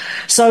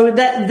 So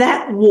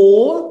that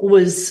war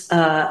was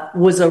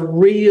a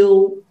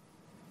real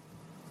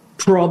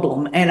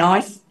problem, and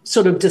I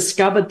sort of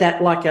discovered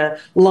that like a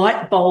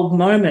light bulb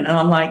moment, and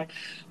I'm like,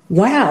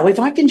 wow, if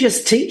I can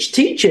just teach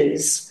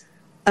teachers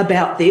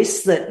about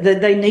this, that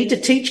they need to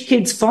teach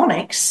kids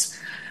phonics,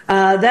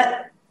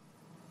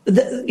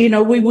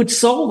 we would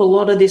solve a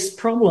lot of this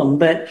problem.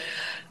 But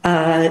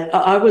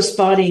I was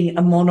fighting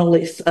a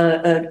monolith,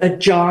 a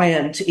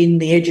giant in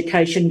the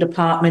education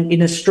department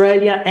in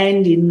Australia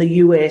and in the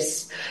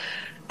US,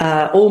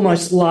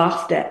 almost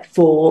laughed at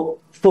for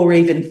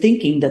even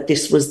thinking that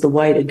this was the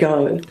way to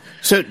go.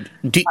 So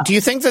do you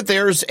think that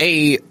there's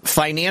a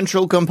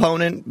financial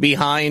component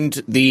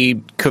behind the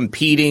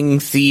competing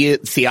theories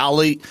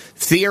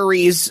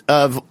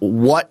of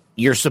what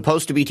you're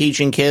supposed to be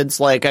teaching kids?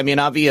 Like, I mean,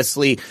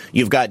 obviously,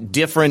 you've got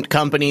different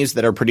companies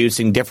that are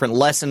producing different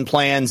lesson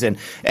plans, and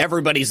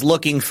everybody's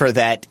looking for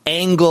that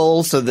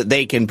angle so that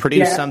they can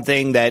produce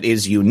something that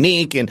is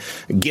unique and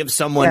give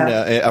someone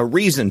a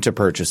reason to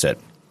purchase it.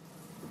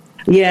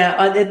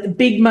 Yeah, the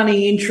big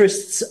money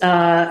interests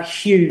are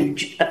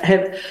huge.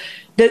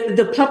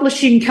 The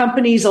publishing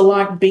companies are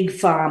like big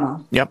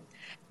pharma. Yep.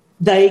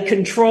 They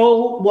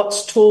control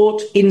what's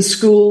taught in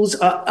schools.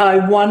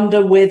 I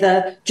wonder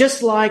whether,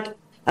 just like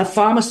a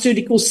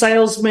pharmaceutical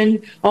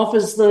salesman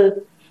offers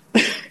the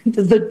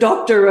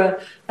doctor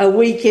a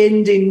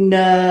weekend in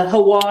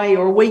Hawaii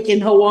or a week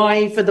in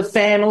Hawaii for the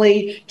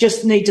family,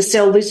 just need to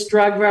sell this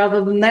drug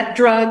rather than that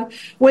drug.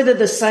 Whether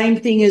the same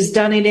thing is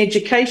done in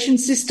education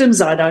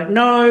systems, I don't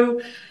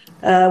know.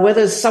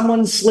 Whether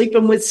someone's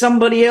sleeping with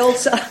somebody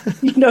else, but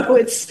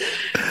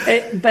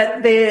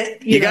they're,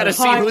 you got to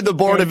see who the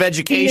Board of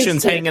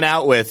Education's hanging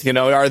out with.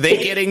 Are they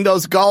getting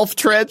those golf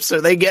trips? Are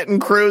they getting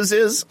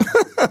cruises?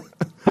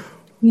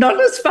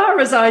 Not as far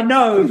as I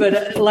know,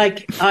 but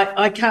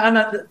I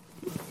can't.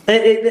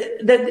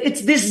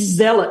 It's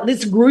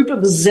this group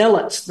of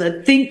zealots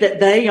that think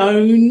that they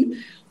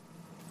own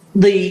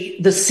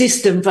the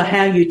system for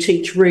how you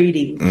teach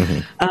reading,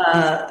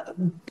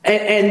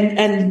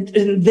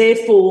 and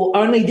therefore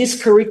only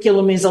this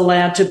curriculum is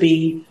allowed to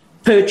be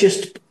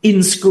purchased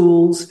in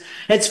schools.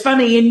 It's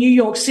funny, in New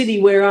York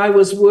City, where I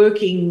was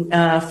working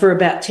for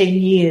about 10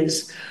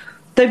 years,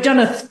 they've done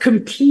a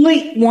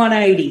complete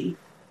 180,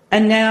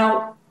 and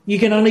now you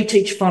can only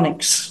teach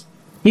phonics.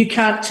 You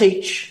can't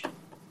teach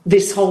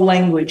this whole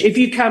language. If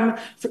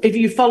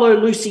you follow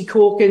Lucy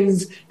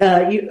Corkins,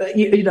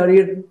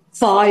 you're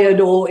fired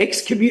or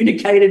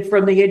excommunicated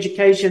from the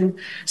education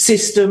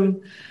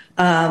system.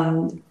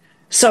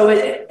 So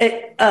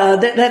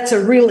that's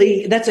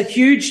a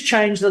huge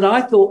change that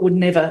I thought would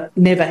never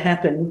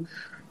happen.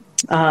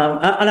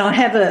 And I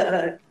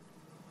have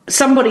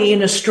somebody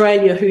in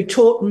Australia who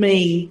taught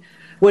me,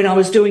 when I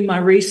was doing my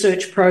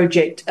research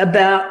project,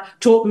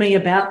 taught me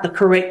about the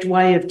correct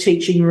way of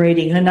teaching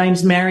reading. Her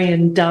name's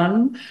Marion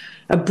Dunn,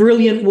 a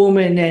brilliant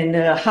woman and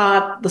a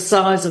heart the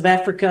size of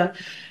Africa.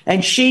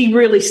 And she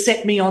really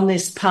set me on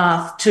this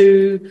path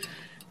to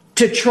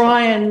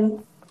try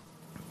and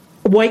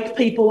wake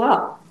people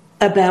up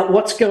about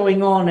what's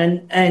going on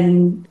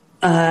and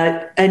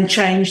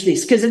change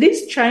this, because it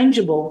is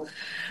changeable.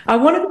 I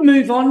wanted to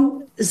move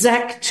on,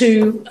 Zach,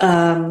 to,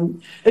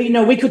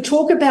 we could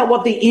talk about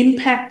what the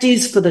impact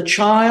is for the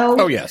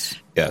child. Oh, yes.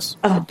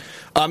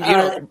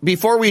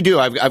 Before we do,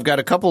 I've got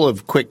a couple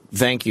of quick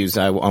thank yous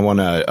I want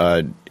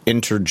to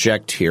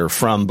interject here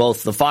from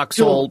both the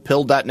Foxhole,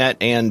 Pill.net,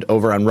 and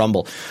over on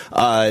Rumble.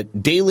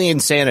 Daily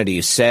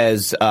Insanity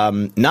says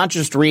not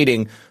just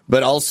reading,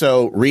 but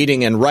also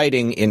reading and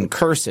writing in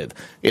cursive.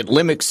 It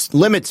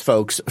limits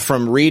folks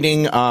from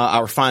reading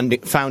our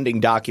founding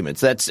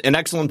documents. That's an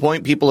excellent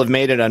point. People have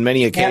made it on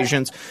many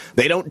occasions.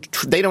 Yeah.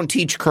 They don't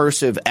teach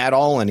cursive at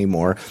all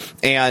anymore,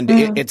 and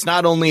it's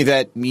not only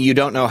that you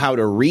don't know how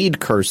to read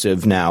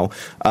cursive now,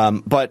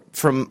 but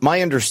from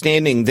my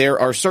understanding, there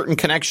are certain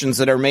connections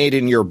that are made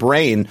in your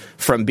brain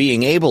from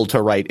being able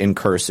to write in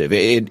cursive.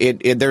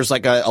 There's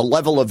like a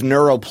level of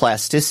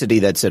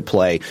neuroplasticity that's at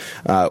play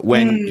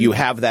when you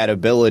have that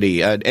ability.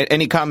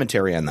 Any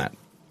commentary on that?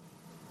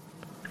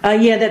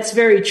 Yeah, that's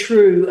very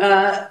true.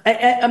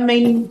 I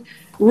mean,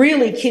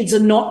 really, kids are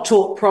not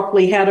taught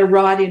properly how to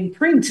write in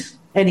print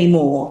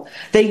anymore.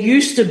 There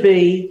used to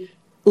be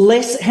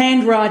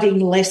handwriting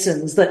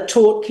lessons that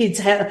taught kids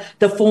how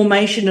the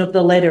formation of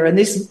the letter, and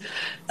this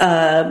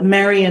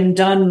Marion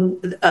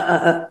Dunn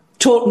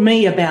taught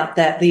me about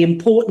that, the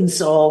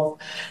importance of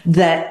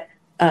that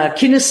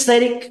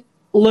kinesthetic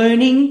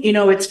learning.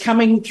 It's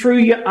coming through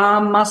your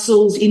arm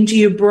muscles into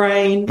your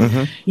brain.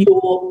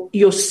 Your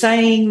you're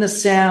saying the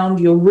sound,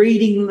 you're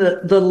reading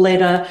the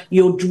letter,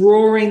 you're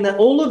drawing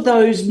all of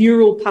those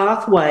neural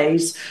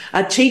pathways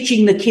are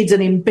teaching the kids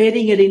and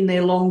embedding it in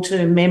their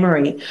long-term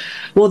memory.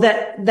 Well,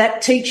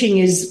 that teaching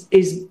is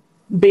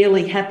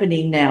barely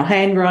happening now.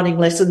 Handwriting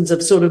lessons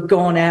have sort of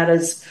gone out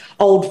as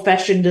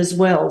old-fashioned as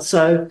well.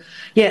 So,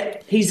 yeah,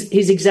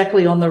 he's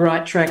exactly on the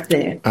right track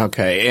there.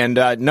 Okay, and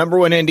number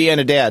one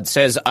Indiana dad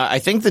says, I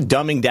think the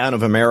dumbing down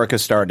of America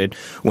started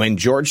when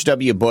George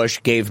W. Bush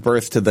gave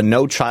birth to the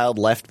No Child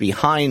Left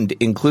Behind,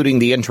 including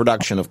the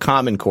introduction of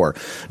Common Core.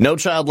 No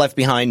Child Left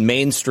Behind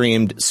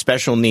mainstreamed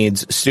special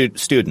needs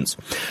students.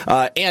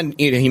 And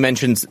he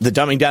mentions the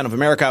dumbing down of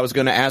America. I was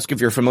going to ask if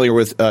you're familiar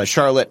with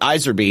Charlotte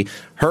Iserby,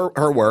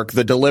 her work,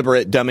 The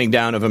Deliberate Dumbing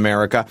Down of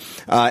America.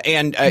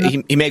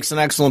 He makes an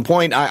excellent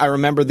point. I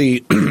remember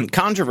the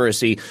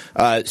controversy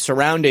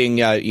surrounding,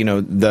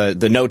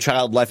 the No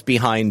Child Left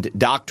Behind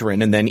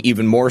doctrine, and then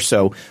even more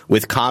so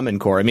with Common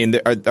Core. I mean,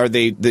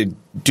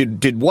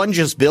 did one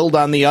just build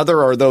on the other,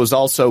 or are those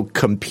also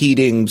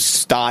competing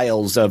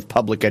styles of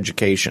public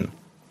education?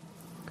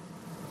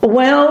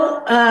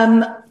 Well,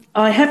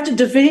 I have to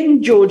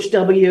defend George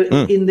W.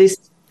 in this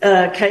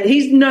case.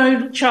 He's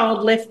No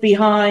Child Left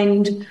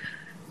Behind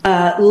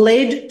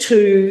led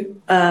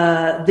to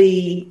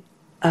the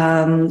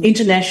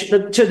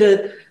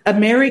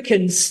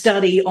American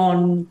study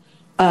on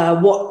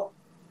what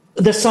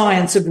the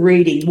science of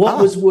reading,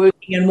 what was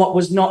working and what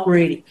was not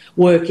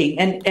working.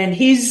 And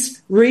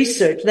his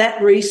research,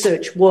 that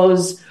research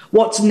was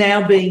what's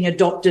now being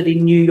adopted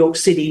in New York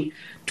City,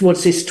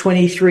 what's this,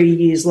 23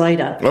 years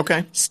later.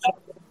 Okay. So,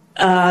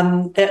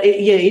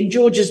 in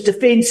George's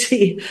defence,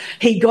 he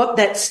got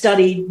that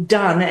study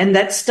done, and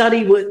that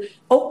study was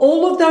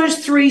all of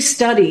those three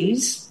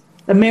studies,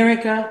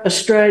 America,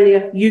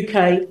 Australia,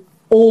 UK,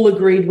 all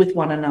agreed with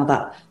one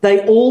another.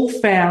 They all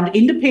found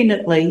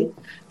independently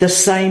the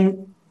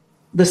same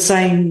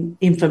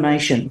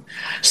information.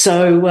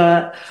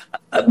 So,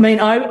 I'm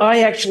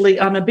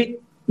a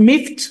bit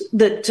miffed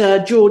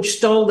that George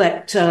stole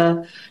that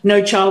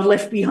No Child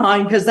Left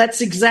Behind, because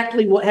that's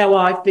exactly how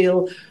I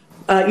feel.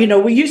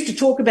 We used to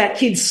talk about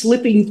kids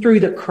slipping through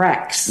the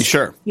cracks.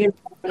 Sure.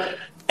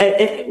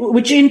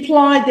 Which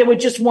implied there were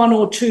just one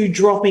or two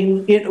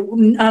dropping,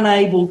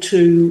 unable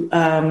to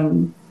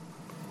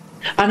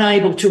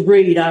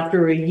read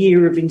after a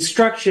year of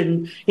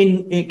instruction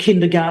in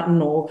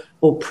kindergarten or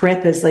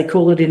prep, as they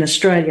call it in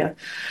Australia.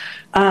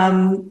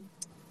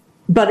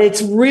 But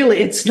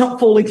it's not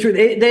falling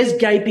through. There's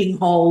gaping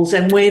holes,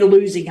 and we're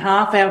losing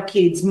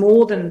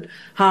more than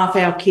half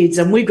our kids,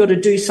 and we've got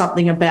to do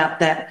something about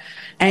that,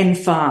 and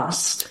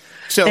fast.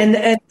 So,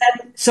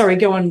 sorry,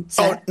 go on,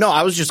 Sam. Oh, no,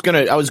 I was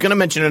gonna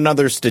mention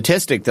another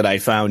statistic that I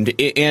found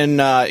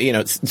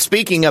in,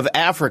 speaking of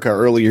Africa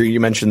earlier, you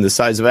mentioned the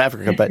size of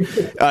Africa, but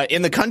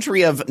in the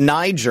country of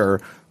Niger,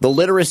 the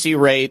literacy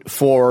rate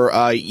for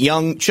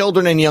young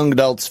children and young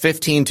adults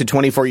 15 to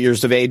 24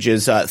 years of age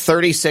is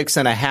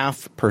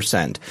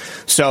 36.5%.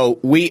 So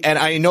and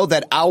I know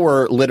that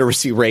our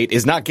literacy rate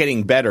is not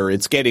getting better,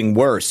 it's getting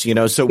worse, so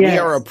yes. We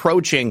are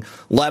approaching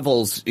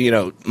levels,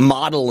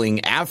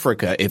 modeling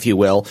Africa, if you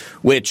will,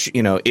 which,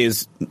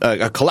 is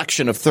a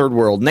collection of third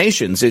world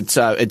nations.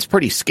 It's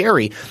pretty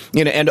scary,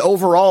 and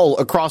overall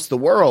across the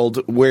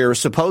world, we're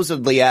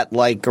supposedly at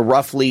like a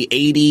roughly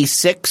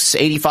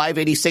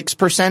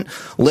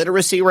 86%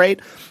 literacy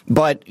rate.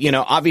 But,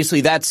 obviously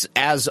that's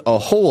as a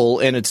whole,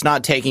 and it's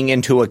not taking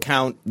into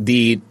account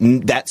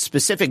that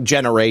specific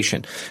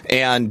generation.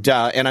 And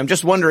I'm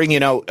just wondering, is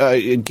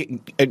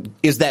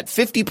that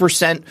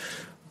 50%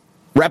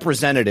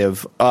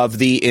 representative of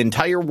the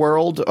entire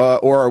world,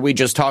 or are we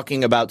just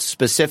talking about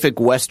specific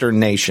Western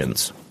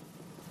nations?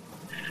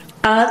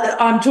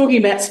 I'm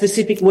talking about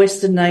specific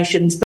Western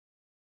nations.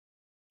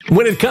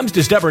 When it comes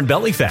to stubborn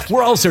belly fat,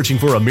 we're all searching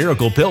for a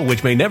miracle pill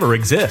which may never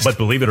exist. But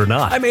believe it or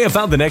not, I may have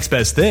found the next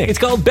best thing. It's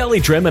called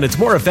Belly Trim, and it's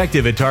more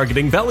effective at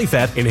targeting belly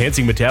fat,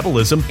 enhancing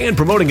metabolism, and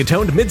promoting a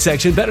toned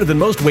midsection better than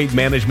most weight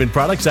management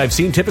products I've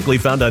seen typically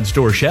found on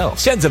store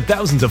shelves. Tens of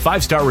thousands of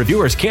 5-star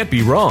reviewers can't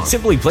be wrong.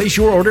 Simply place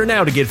your order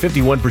now to get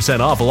 51%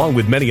 off, along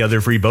with many other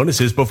free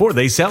bonuses before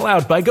they sell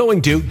out by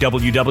going to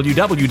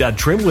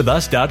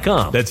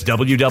www.trimwithus.com. That's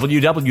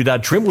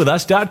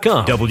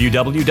www.trimwithus.com.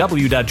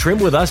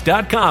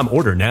 www.trimwithus.com.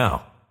 Order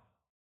now.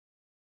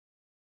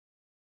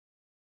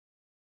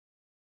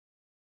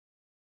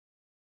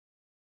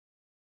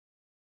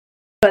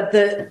 But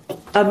there's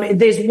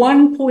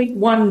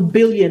 1.1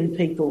 billion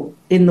people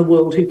in the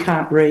world who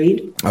can't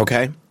read.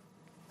 Okay.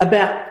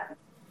 About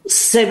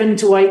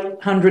 700,000 to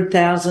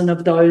 800,000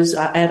 of those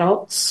are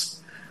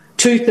adults.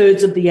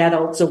 2/3 of the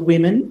adults are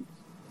women.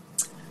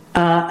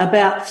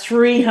 About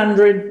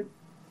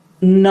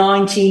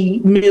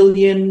 390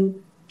 million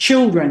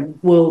children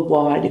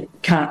worldwide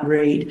can't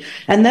read.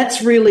 And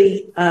that's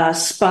really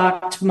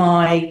sparked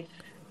my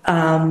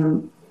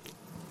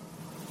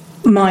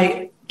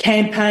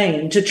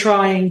campaign to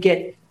try and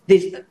get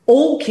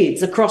all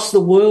kids across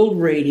the world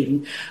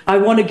reading.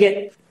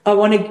 Obviously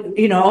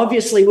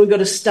we've got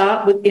to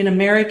start in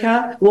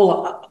America.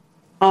 Well,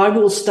 I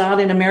will start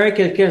in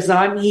America because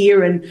I'm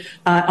here and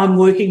I'm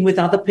working with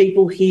other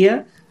people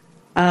here.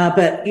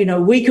 But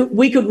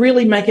we could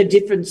really make a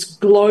difference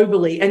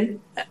globally. And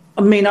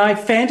I mean, I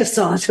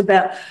fantasize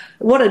about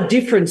what a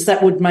difference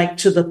that would make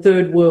to the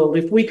third world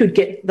if we could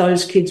get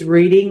those kids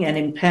reading and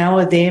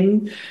empower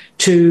them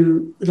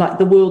to, like,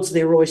 the world's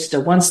their oyster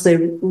once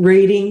they're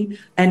reading,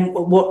 and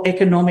what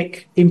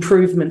economic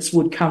improvements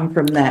would come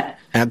from that.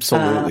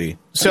 Absolutely.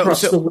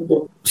 Across the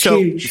world.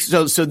 Huge.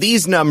 So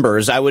these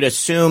numbers, I would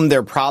assume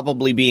they're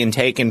probably being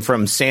taken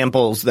from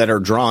samples that are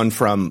drawn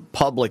from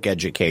public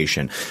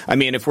education. I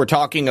mean, if we're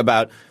talking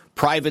about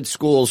private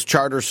schools,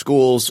 charter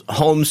schools,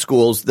 home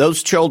schools,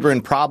 those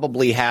children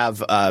probably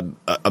have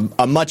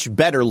a much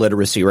better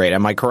literacy rate.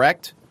 Am I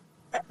correct?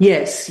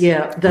 Yes,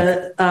 yeah.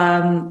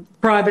 The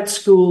private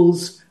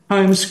schools,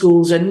 home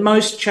schools, and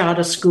most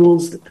charter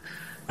schools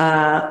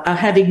are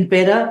having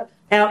better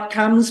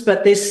outcomes,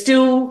 but there's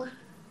still,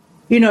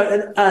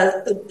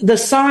 the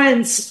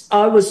science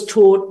I was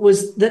taught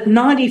was that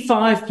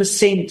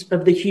 95%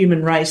 of the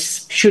human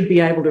race should be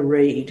able to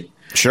read.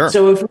 Sure.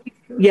 So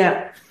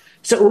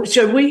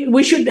So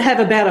we should have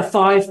about a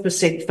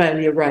 5%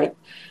 failure rate.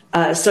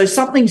 So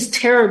something's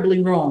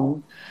terribly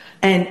wrong,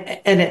 and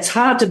it's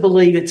hard to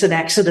believe it's an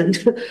accident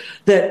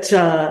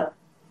that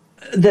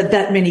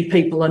many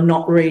people are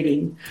not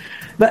reading.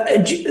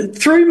 But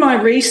through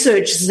my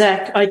research,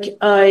 Zach,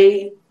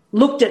 I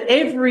looked at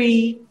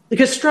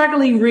because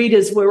struggling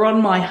readers were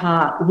on my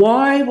heart.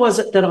 Why was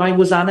it that I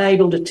was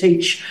unable to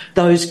teach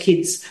those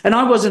kids? And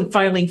I wasn't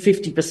failing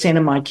 50%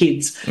 of my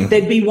kids. Mm-hmm.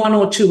 There'd be one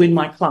or two in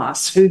my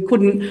class who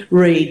couldn't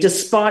read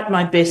despite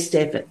my best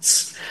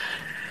efforts.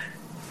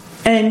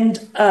 And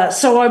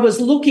so I was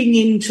looking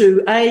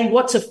into,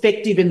 what's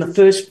effective in the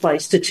first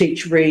place to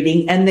teach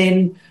reading, and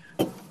then,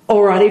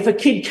 all right, if a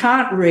kid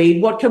can't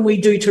read, what can we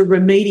do to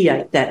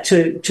remediate that,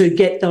 to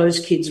get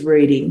those kids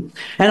reading?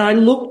 And I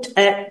looked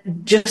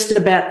at just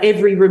about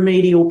every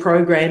remedial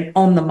program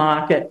on the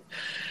market,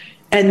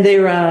 and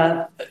there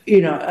are,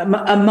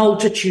 a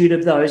multitude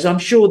of those. I'm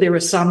sure there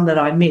are some that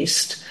I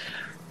missed.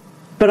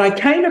 But I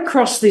came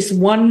across this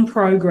one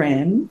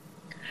program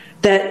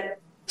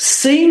that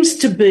seems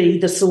to be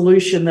the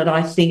solution that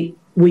I think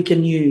we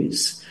can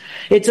use.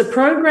 It's a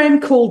program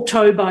called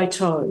Toe by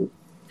Toe.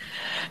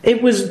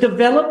 It was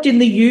developed in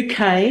the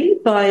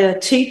UK by a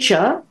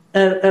teacher.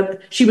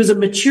 She was a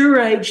mature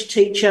age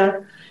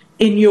teacher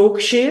in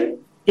Yorkshire,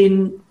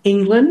 in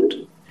England.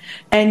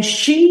 And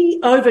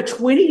she, over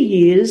 20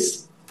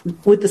 years,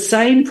 with the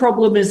same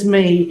problem as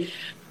me,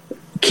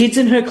 kids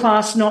in her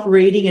class not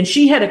reading, and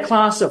she had a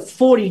class of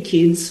 40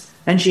 kids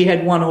and she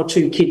had one or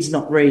two kids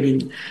not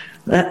reading.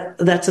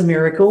 That's a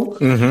miracle.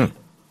 Mm-hmm.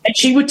 And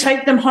she would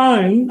take them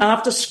home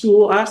after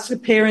school, ask the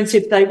parents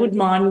if they would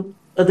mind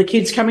the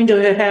kids coming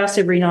to her house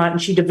every night,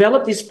 and she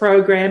developed this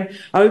program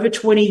over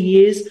 20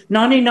 years.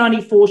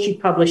 1994, she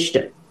published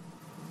it.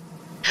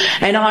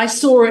 And I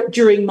saw it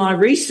during my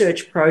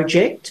research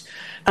project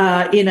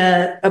in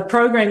a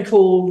program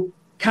called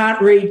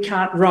Can't Read,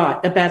 Can't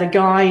Write, about a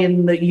guy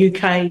in the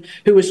UK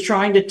who was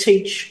trying to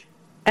teach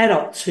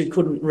adults who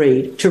couldn't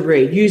read to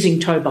read using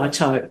Toe by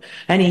Toe,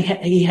 and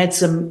he had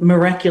some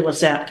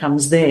miraculous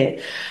outcomes there.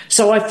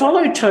 So I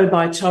followed Toe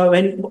by Toe,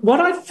 and what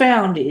I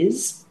found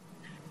is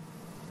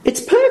it's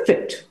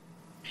perfect.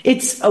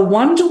 It's a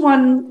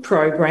one-to-one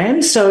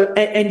program,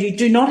 and you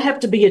do not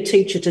have to be a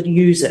teacher to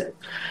use it,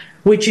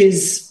 which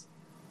is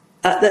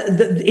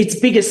its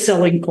biggest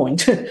selling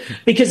point,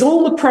 because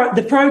all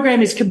the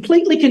program is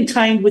completely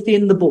contained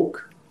within the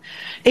book.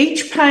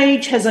 Each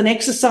page has an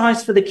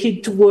exercise for the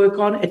kid to work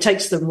on. It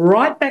takes them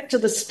right back to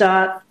the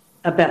start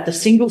about the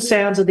single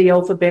sounds of the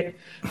alphabet,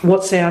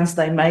 what sounds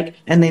they make,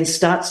 and then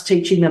starts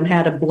teaching them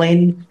how to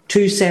blend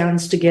two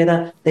sounds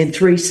together, then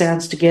three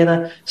sounds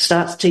together,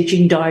 starts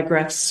teaching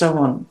digraphs, so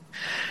on.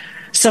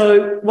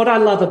 So what I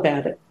love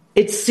about it,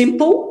 it's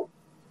simple.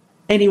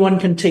 Anyone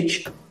can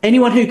teach.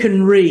 Anyone who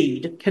can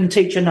read can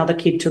teach another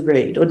kid to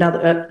read, or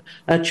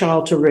a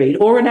child to read,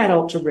 or an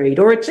adult to read,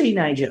 or a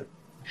teenager.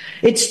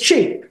 It's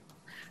cheap.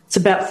 It's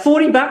about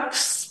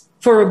 $40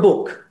 for a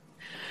book.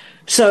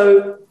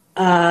 So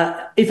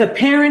if a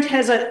parent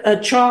has a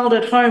child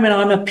at home, and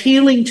I'm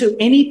appealing to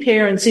any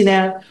parents in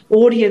our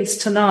audience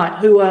tonight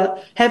who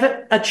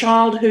have a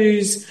child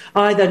who's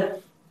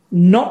either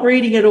not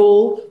reading at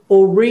all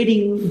or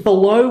reading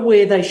below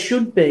where they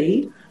should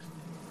be,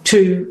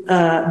 to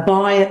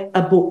buy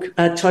a book,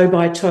 a Toe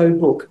by Toe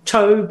book.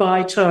 Toe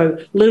by Toe,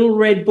 little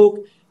red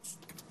book.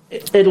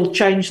 It'll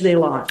change their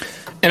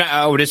life. And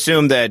I would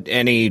assume that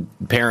any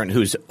parent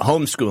who's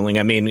homeschooling,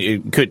 I mean,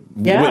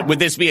 would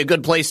this be a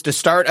good place to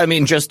start? I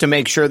mean, just to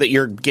make sure that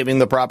you're giving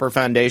the proper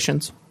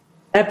foundations?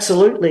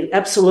 Absolutely,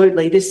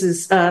 absolutely. This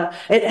is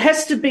it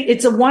has to be.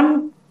 It's a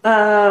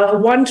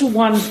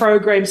one-to-one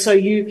program, so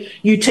you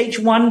teach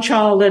one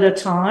child at a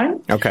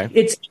time. Okay.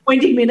 It's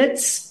 20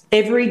 minutes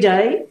every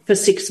day for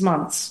 6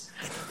 months.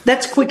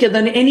 That's quicker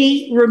than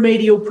any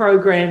remedial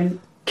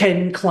program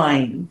can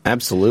claim.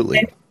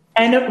 Absolutely.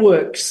 And it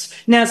works.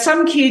 Now,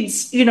 some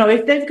kids,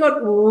 if they've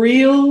got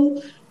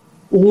real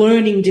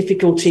learning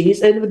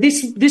difficulties. And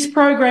this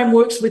program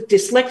works with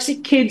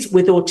dyslexic kids,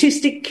 with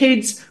autistic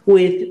kids,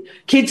 with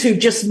kids who've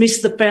just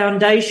missed the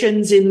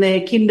foundations in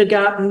their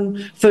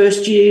kindergarten,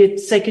 first year,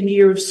 second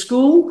year of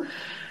school.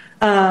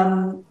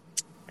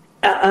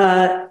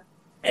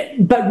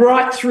 But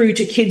right through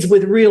to kids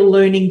with real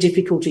learning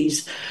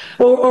difficulties,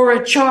 or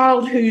a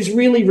child who's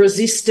really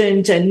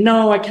resistant and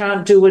no, I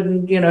can't do it,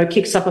 and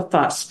kicks up a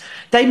fuss.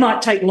 They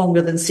might take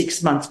longer than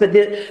 6 months, but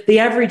the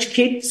average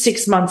kid,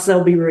 6 months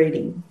they'll be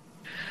reading.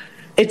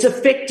 It's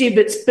effective.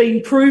 It's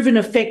been proven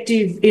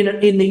effective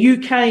in the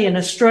UK, in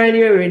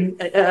Australia, in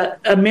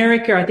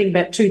America. I think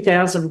about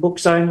 2,000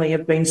 books only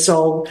have been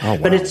sold, oh, wow.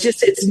 But it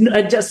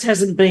just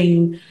hasn't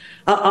been.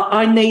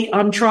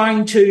 I'm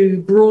trying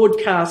to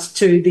broadcast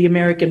to the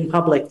American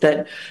public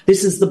that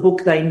this is the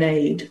book they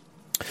need.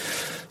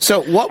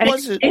 So, what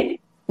was it?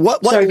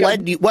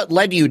 What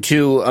led you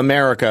to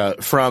America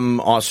from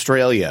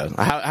Australia?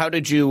 How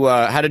did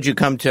you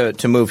come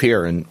to move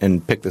here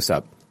and pick this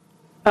up?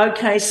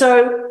 Okay,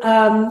 so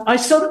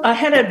I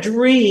had a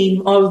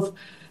dream of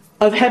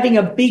having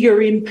a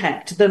bigger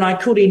impact than I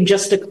could in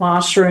just a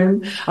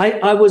classroom.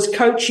 I was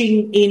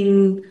coaching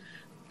in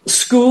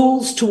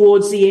schools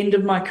towards the end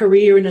of my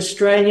career in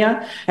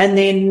Australia, and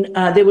then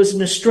there was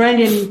an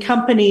Australian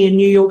company in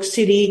New York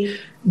City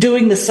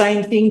doing the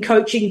same thing,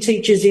 coaching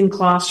teachers in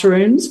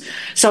classrooms.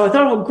 So I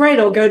thought, oh great,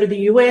 I'll go to the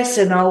US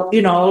and I'll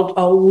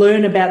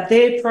learn about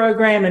their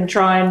program and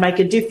try and make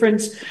a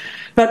difference.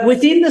 But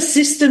within the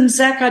system,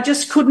 Zach, I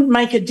just couldn't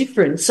make a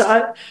difference.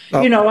 I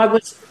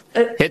was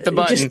hit the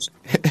button.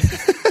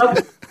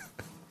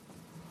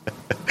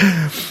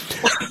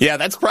 Yeah,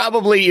 that's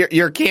probably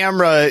your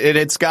camera.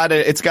 It's got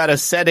a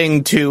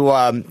setting to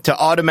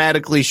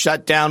automatically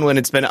shut down when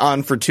it's been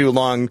on for too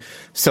long,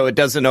 so it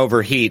doesn't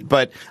overheat.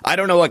 But I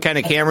don't know what kind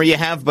of camera you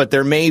have, but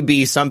there may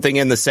be something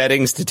in the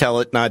settings to tell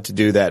it not to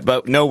do that.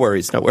 But no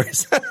worries.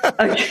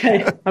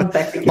 Okay, I'm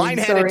back again. Mine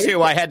had it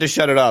too. I had to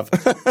shut it off.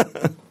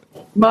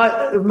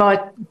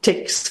 My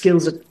tech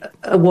skills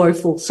are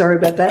woeful. Sorry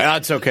about that.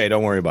 That's okay.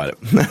 Don't worry about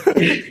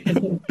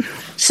it.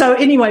 So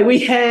anyway, we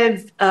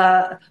have.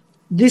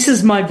 This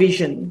is my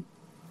vision.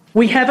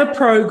 We have a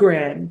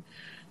program.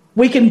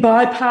 We can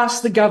bypass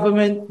the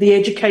government, the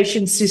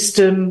education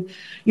system,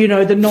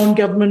 the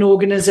non-government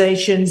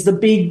organisations, the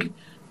big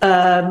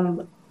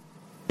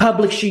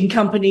publishing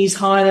companies,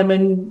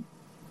 Heinemann,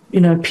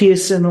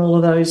 Pearson, all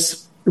of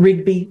those,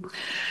 Rigby,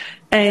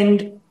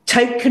 and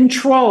take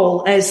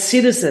control as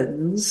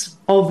citizens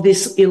of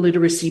this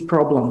illiteracy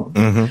problem.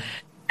 Mm-hmm.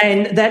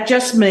 And that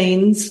just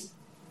means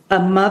a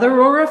mother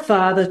or a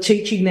father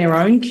teaching their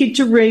own kid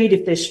to read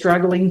if they're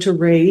struggling to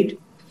read.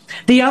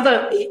 The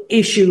other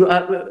issue,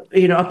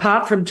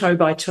 apart from toe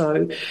by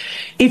toe,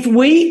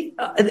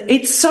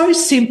 it's so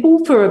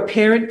simple for a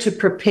parent to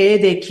prepare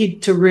their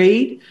kid to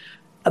read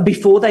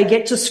before they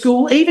get to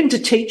school, even to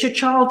teach a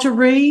child to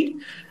read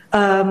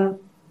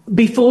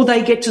before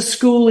they get to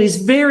school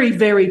is very,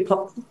 very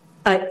possible.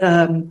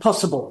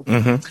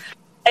 Mm-hmm.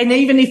 And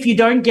even if you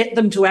don't get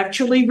them to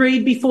actually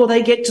read before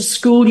they get to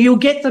school, you'll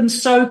get them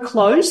so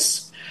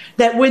close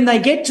that when they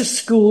get to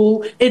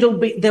school, they'll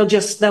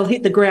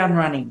hit the ground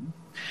running.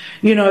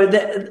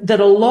 That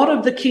a lot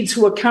of the kids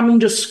who are coming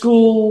to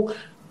school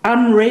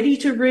unready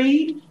to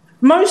read,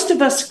 most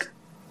of us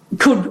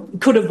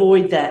could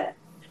avoid that.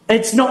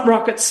 It's not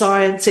rocket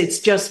science. It's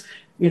just,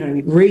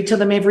 read to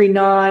them every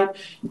night,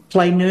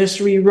 play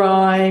nursery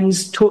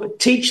rhymes,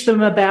 teach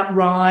them about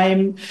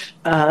rhyme,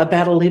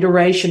 about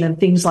alliteration and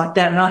things like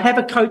that. And I have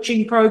a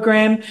coaching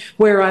program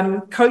where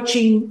I'm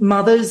coaching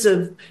mothers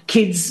of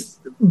kids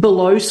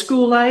below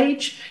school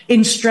age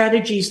in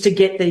strategies to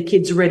get their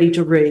kids ready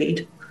to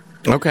read.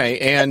 Okay,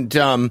 and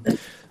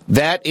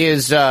that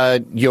is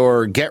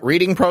your Get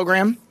Reading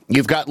program?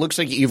 Looks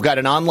like you've got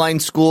an online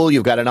school,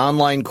 you've got an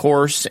online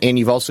course, and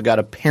you've also got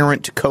a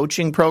parent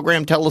coaching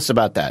program. Tell us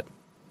about that.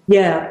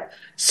 Yeah.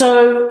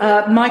 So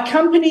my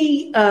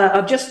company,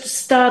 I've just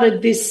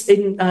started this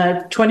in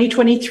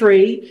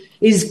 2023,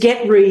 is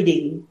Get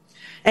Reading.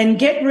 And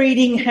Get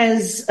Reading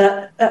has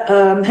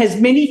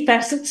many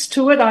facets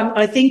to it.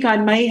 I think I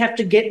may have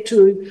to get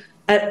to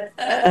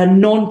a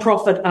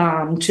non-profit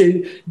arm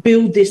to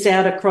build this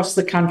out across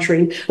the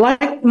country.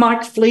 Like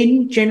Mike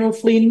Flynn, General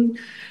Flynn,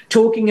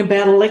 talking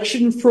about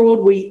election fraud,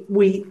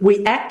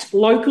 we act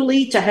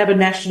locally to have a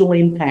national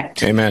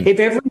impact. Amen. If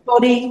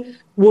everybody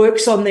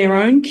works on their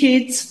own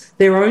kids,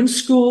 their own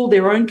school,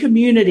 their own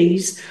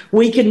communities,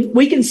 we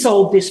can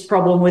solve this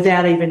problem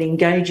without even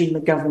engaging the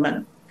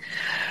government.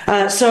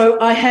 So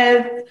I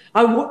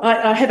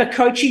have a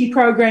coaching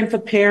program for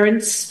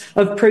parents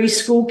of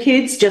preschool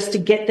kids just to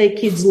get their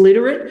kids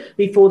literate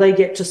before they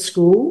get to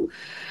school.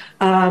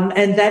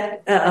 And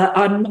that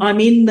I'm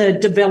in the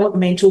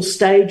developmental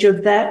stage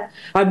of that.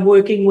 I'm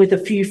working with a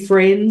few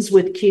friends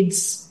with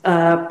kids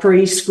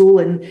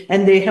preschool,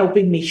 and they're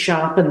helping me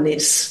sharpen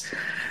this.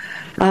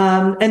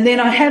 And then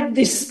I have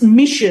this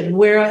mission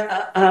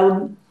where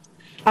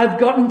I've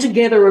gotten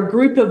together a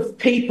group of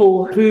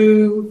people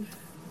who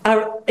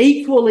are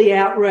equally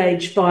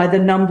outraged by the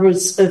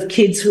numbers of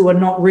kids who are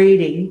not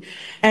reading,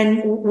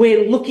 and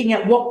we're looking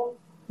at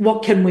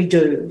what can we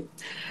do.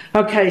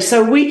 Okay,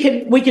 so we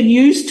can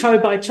use toe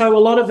by toe. A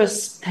lot of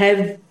us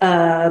have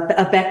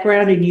a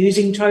background in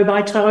using toe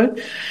by toe,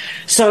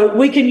 so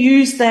we can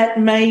use that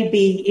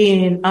maybe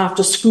in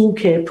after school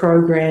care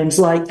programs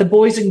like the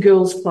Boys and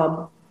Girls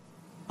Club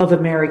of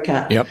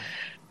America. Yep.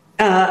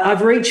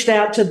 I've reached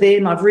out to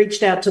them. I've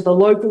reached out to the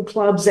local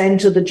clubs and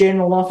to the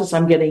general office.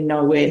 I'm getting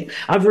nowhere.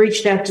 I've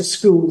reached out to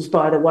schools,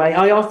 by the way.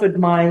 I offered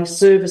my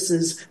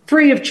services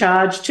free of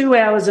charge, 2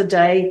 hours a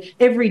day,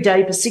 every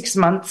day for 6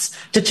 months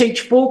to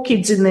teach 4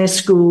 kids in their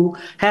school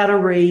how to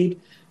read.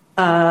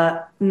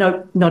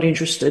 No, not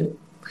interested.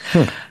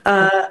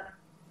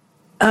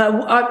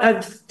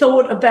 I've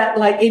thought about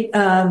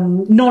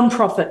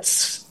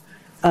non-profits,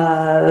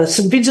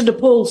 St. Vincent de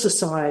Paul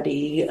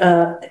Society,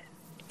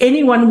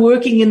 anyone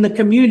working in the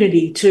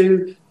community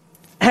to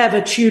have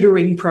a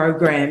tutoring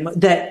program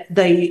that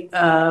they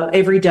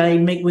every day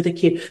meet with a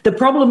kid. The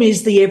problem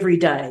is the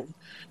everyday,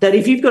 that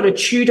if you've got a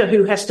tutor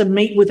who has to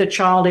meet with a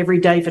child every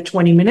day for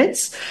 20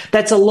 minutes,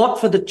 that's a lot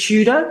for the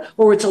tutor,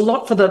 or it's a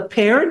lot for the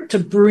parent to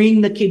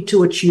bring the kid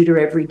to a tutor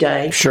every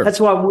day. Sure. That's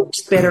why it works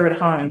better at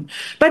home.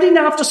 But in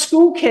after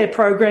school care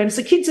programs,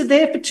 the kids are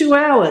there for 2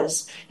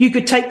 hours. You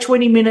could take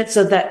 20 minutes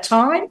of that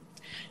time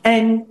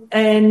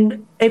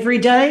and every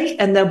day,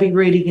 and they'll be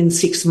reading in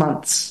 6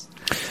 months.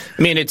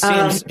 I mean, it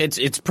seems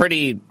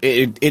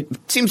it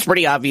seems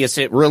pretty obvious.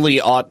 It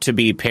really ought to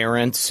be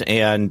parents,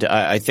 and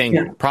I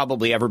think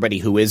probably everybody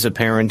who is a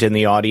parent in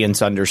the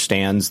audience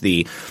understands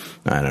the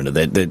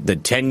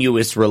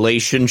tenuous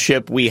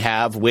relationship we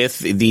have with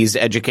these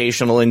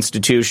educational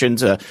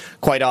institutions.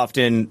 Quite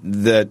often,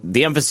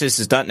 the emphasis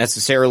is not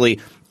necessarily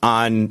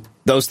on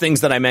those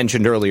things that I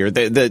mentioned earlier.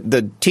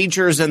 The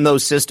teachers in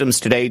those systems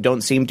today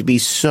don't seem to be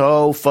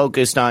so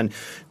focused on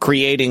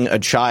creating a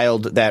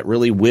child that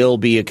really will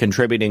be a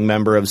contributing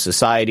member of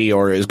society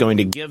or is going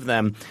to give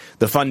them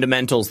the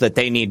fundamentals that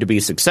they need to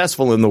be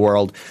successful in the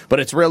world. But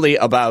it's really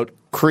about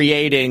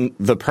creating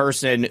the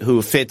person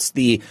who fits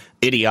the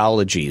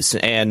ideologies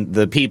and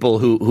the people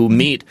who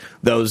meet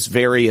those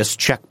various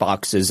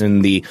checkboxes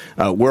in the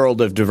world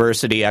of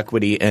diversity,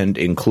 equity, and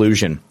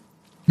inclusion.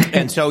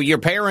 And so your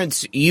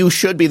parents, you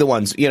should be the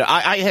ones. You know,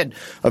 I had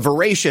a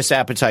voracious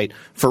appetite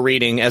for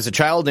reading as a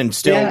child and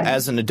still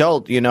as an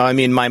adult. You know, I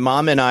mean, my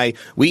mom and I,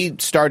 we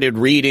started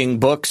reading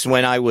books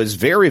when I was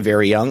very,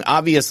 very young.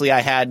 Obviously, I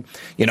had,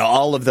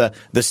 all of the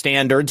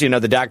standards,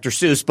 the Dr.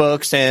 Seuss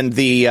books and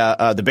the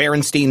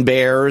Berenstain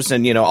Bears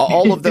and,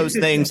 all of those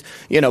things,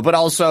 but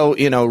also,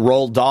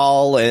 Roald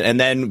Dahl. And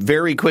then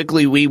very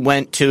quickly we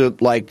went to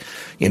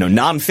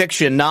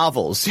nonfiction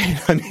novels.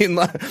 I mean,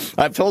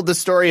 I've told the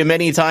story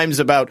many times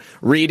about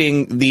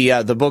reading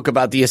the book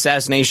about the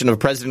assassination of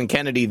President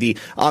Kennedy, the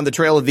On the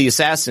Trail of the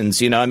Assassins.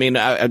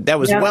 That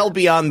was well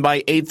beyond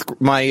my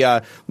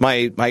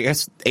I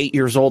guess 8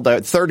 years old,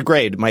 my third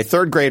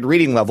grade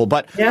reading level.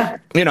 But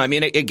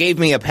it gave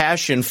me a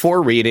passion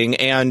for reading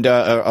and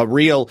a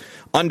real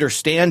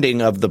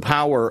understanding of the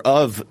power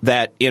of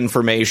that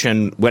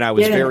information when I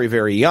was very,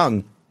 very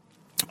young.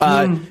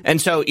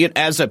 And so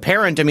as a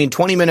parent,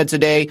 20 minutes a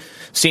day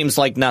seems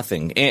like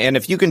nothing. And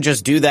if you can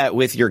just do that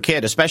with your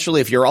kid,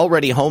 especially if you're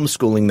already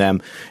homeschooling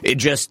them, it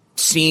just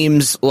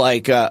seems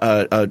like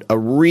a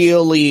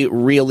really,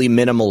 really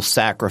minimal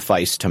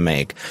sacrifice to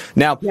make.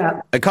 Now,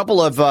 a couple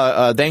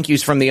of thank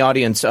yous from the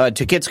audience to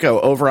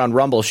Kitsko over on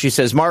Rumble. She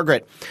says,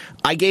 Margaret,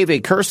 I gave a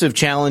cursive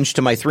challenge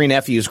to my 3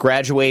 nephews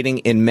graduating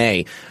in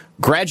May.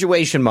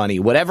 Graduation money,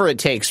 whatever it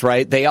takes,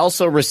 right? They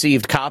also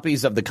received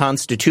copies of the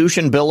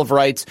Constitution, Bill of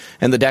Rights,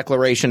 and the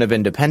Declaration of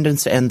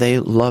Independence, and they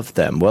love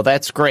them. Well,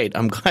 that's great.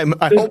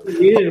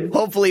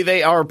 Hopefully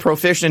they are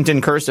proficient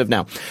in cursive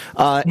now.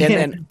 And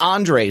then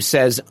Andre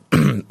says,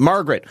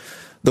 Margaret,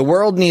 the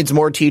world needs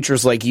more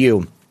teachers like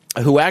you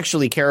who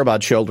actually care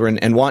about children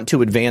and want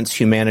to advance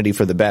humanity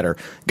for the better.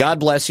 God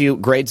bless you.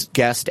 Great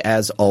guest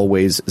as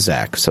always,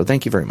 Zach. So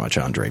thank you very much,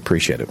 Andre.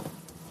 Appreciate it.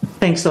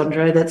 Thanks,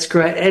 Andre. That's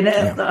great. And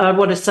I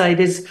want to say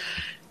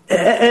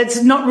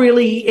it's not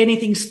really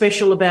anything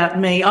special about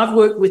me. I've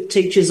worked with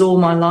teachers all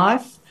my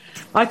life.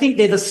 I think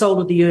they're the soul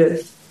of the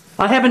earth.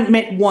 I haven't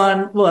met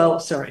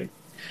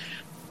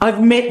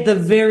I've met the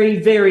very,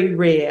 very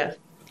rare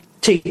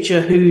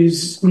teacher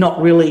who's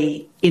not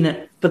really in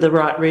it for the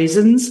right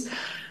reasons.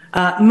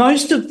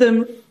 Most of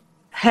them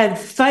have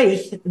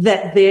faith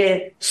that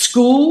their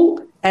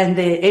school and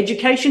their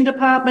education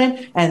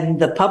department and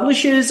the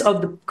publishers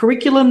of the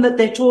curriculum that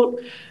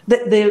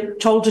they're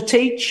told to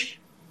teach,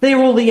 they're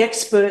all the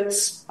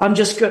experts.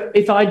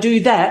 If I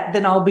do that,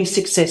 then I'll be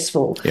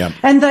successful. Yeah.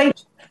 And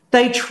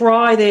they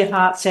try their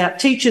hearts out.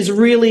 Teachers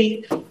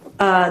really,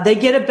 they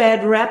get a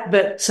bad rap,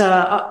 but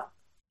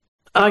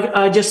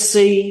I just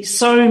see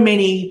so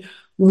many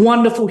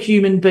wonderful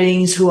human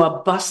beings who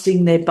are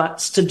busting their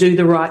butts to do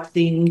the right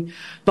thing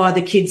by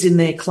the kids in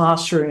their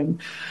classroom.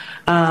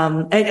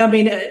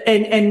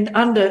 And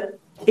under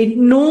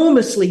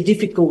enormously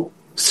difficult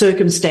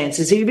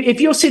circumstances. If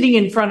you're sitting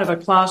in front of a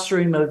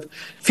classroom of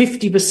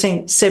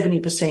 50%,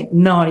 70%,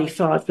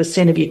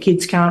 95% of your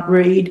kids can't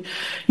read,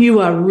 you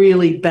are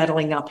really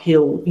battling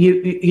uphill.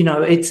 You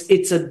know,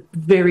 it's a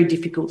very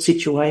difficult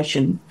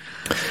situation.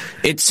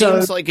 It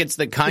seems like it's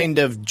the kind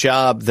of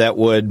job that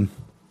would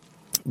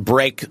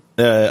break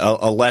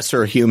a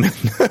lesser human.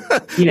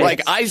 Yes.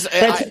 Like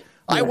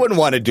I wouldn't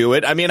want to do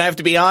it. I mean, I have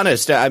to be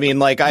honest. I mean,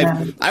 like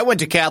I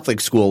went to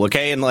Catholic school,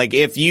 okay? And like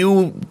if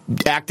you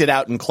acted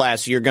out in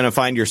class, you're going to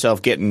find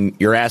yourself getting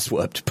your ass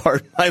whooped,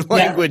 pardon my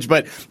language.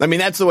 But I mean,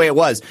 that's the way it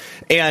was.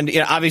 And you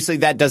know, obviously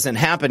that doesn't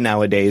happen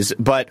nowadays.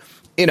 But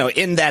you know,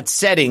 in that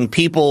setting,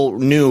 people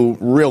knew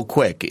real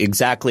quick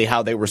exactly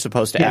how they were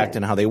supposed to act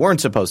and how they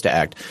weren't supposed to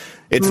act.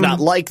 It's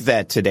not like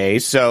that today.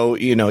 So,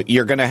 you know,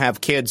 you're going to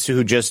have kids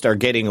who just are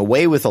getting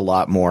away with a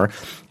lot more.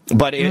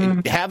 But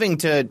having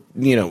to,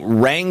 you know,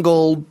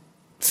 wrangle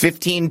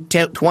 15,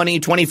 20,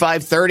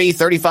 25, 30,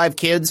 35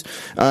 kids,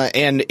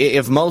 and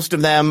if most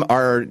of them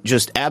are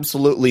just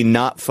absolutely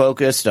not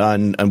focused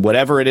on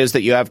whatever it is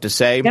that you have to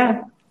say,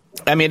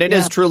 I mean, it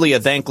is truly a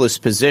thankless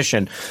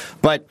position.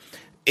 But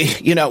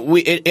you know,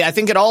 I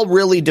think it all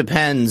really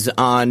depends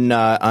on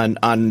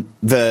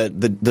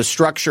the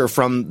structure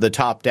from the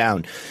top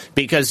down,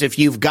 because if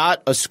you've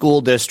got a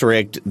school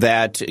district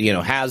that, you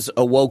know, has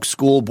a woke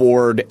school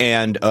board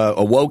and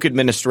a woke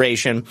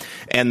administration,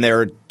 and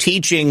they're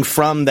teaching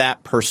from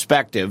that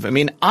perspective, I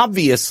mean,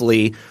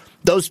 obviously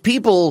those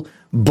people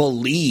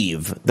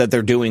believe that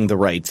they're doing the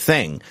right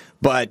thing,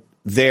 but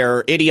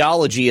their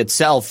ideology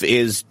itself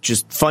is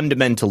just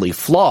fundamentally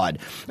flawed.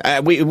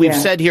 We've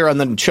said here on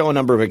the show a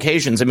number of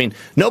occasions, I mean,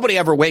 nobody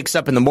ever wakes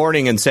up in the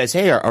morning and says,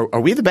 hey,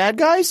 are we the bad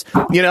guys?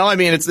 You know, I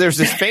mean, there's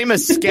this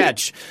famous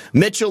sketch,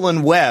 Mitchell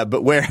and Webb,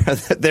 where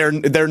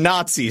they're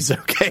Nazis,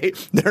 okay?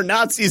 They're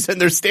Nazis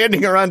and they're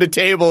standing around a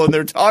table and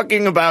they're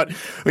talking about,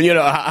 you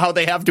know, how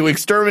they have to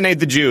exterminate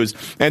the Jews.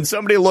 And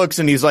somebody looks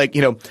and he's like,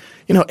 you know,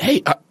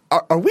 hey,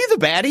 are we the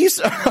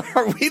baddies?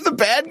 Are we the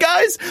bad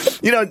guys?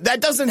 You know,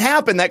 that doesn't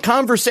happen. That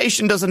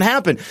conversation doesn't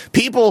happen.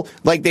 People,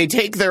 like, they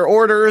take their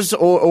orders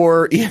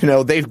or you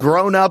know, they've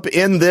grown up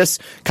in this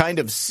kind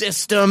of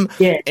system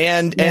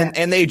and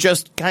they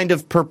just kind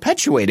of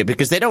perpetuate it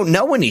because they don't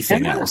know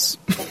anything else.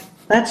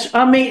 That's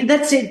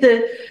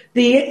it.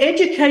 The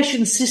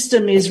education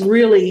system is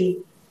really,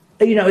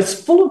 you know, it's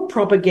full of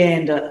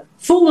propaganda,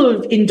 full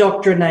of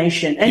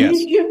indoctrination. And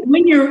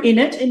when you're in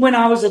it, and when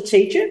I was a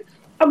teacher,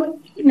 I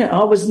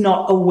was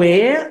not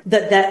aware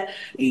that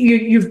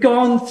you've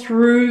gone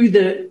through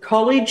the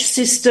college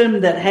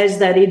system that has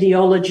that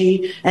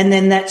ideology, and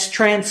then that's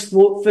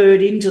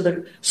transferred into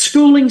the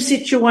schooling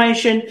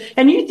situation,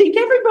 and you think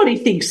everybody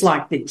thinks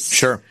like this.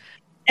 Sure.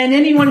 And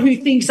anyone who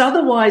thinks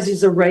otherwise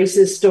is a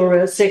racist or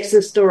a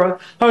sexist or a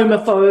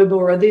homophobe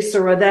or a this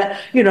or a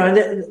that. You know,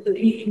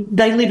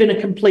 they live in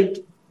a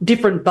complete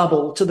different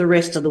bubble to the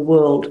rest of the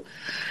world.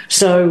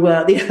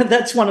 So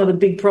that's one of the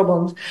big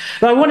problems.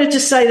 But I wanted to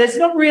say there's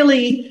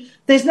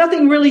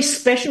nothing really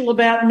special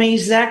about me,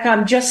 Zach.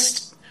 I'm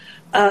just,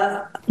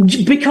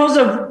 because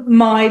of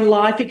my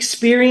life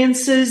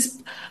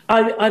experiences,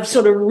 I've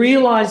sort of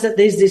realized that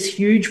there's this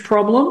huge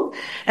problem,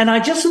 and I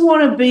just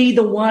want to be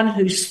the one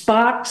who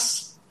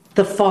sparks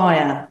the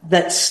fire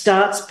that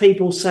starts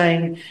people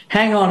saying,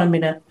 hang on a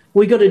minute,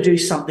 we got to do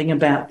something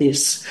about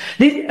this.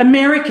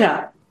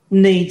 America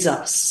needs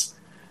us.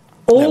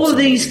 All of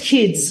these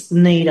kids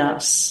need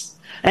us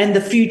and the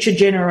future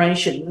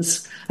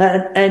generations.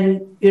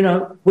 And, you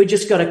know, we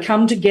just got to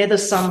come together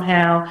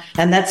somehow,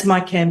 and that's my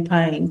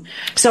campaign.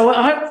 So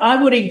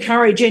I would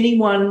encourage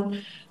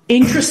anyone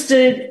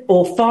interested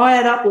or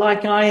fired up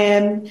like I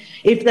am,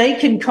 if they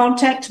can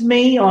contact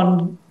me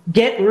on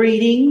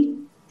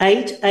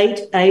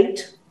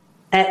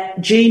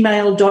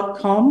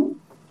getreading888@gmail.com,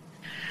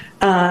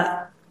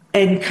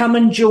 and come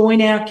and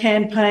join our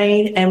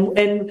campaign.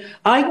 And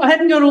I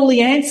haven't got all the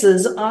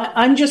answers.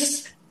 I'm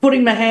just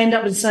putting my hand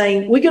up and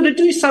saying, we got to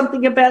do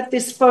something about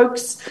this,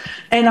 folks.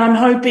 And I'm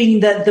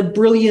hoping that the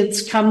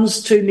brilliance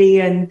comes to me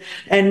and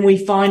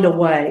we find a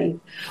way.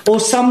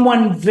 Or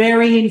someone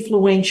very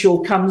influential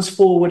comes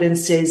forward and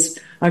says,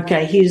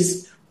 okay,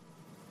 here's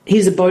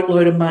a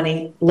boatload of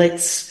money.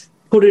 Let's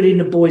put it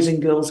in a Boys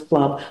and Girls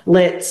Club.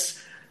 Let's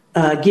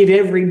give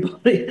every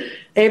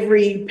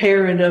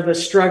parent of a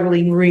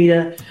struggling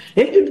reader.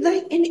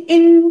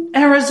 In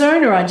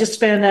Arizona, I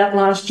just found out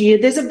last year,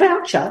 there's a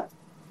voucher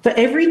for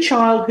every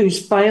child who's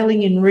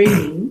failing in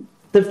reading.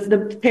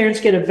 The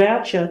parents get a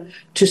voucher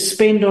to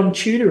spend on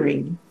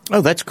tutoring. Oh,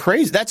 that's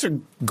crazy. That's a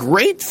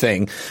great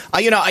thing.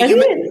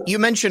 You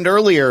mentioned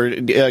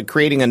earlier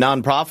creating a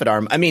nonprofit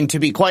arm. I mean, to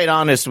be quite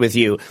honest with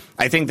you,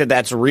 I think that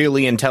that's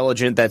really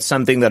intelligent. That's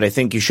something that I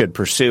think you should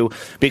pursue,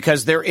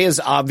 because there is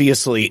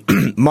obviously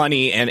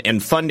money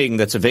and funding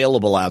that's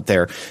available out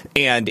there.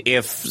 And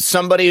if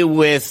somebody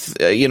with,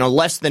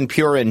 less than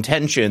pure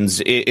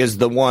intentions is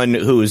the one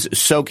who's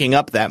soaking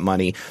up that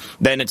money,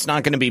 then it's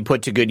not going to be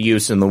put to good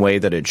use in the way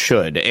that it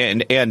should.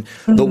 And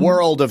the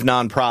world of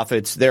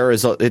nonprofits,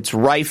 it's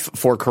rife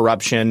for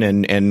corruption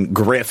and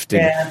grift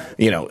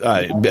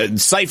and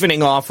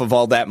siphoning off of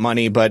all that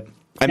money, but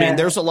I mean,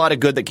 there's a lot of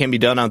good that can be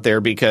done out there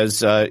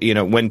because,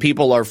 when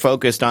people are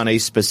focused on a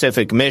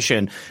specific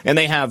mission and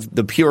they have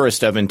the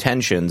purest of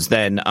intentions,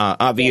 then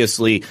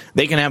obviously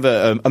they can have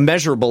a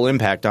measurable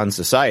impact on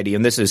society.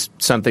 And this is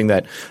something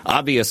that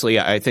obviously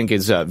I think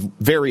is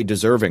very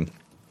deserving.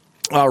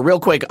 Real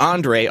quick,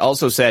 Andre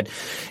also said,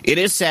 it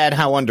is sad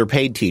how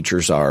underpaid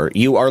teachers are.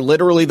 You are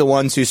literally the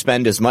ones who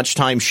spend as much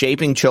time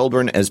shaping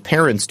children as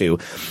parents do.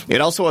 It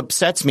also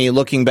upsets me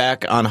looking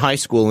back on high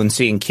school and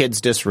seeing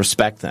kids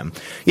disrespect them.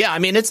 Yeah, I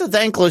mean, it's a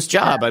thankless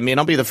job. I mean,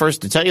 I'll be the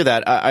first to tell you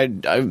that. I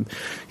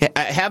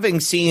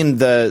having seen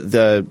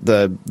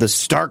the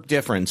stark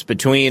difference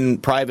between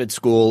private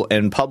school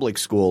and public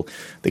school,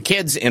 the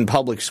kids in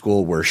public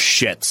school were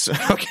shits.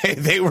 Okay,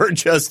 they were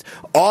just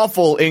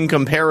awful in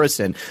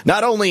comparison.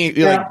 Not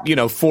only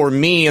for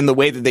me and the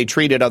way that they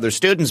treated other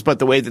students, but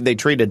the way that they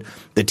treated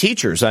the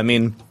teachers. I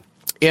mean,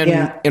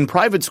 in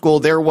private school,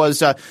 there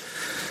was,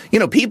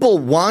 people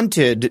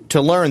wanted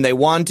to learn. They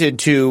wanted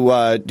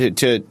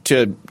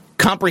to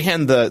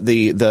comprehend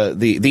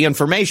the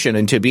information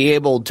and to be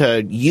able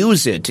to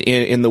use it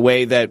in the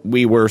way that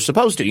we were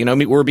supposed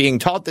to. We're being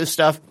taught this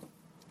stuff.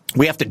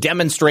 We have to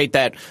demonstrate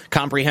that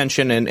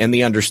comprehension and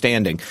the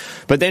understanding.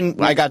 But then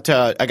I got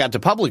to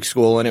public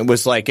school, and it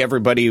was like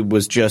everybody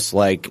was just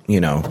like,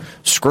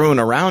 screwing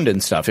around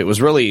and stuff. It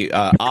was really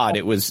odd.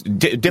 It was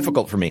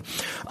difficult for me.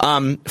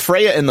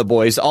 Freya and the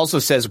boys also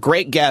says,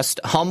 great guest,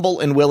 humble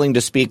and willing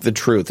to speak the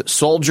truth.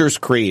 Soldier's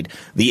Creed,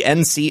 the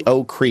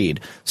NCO Creed.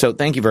 So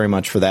thank you very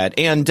much for that.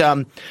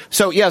 And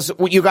so, yes,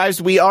 you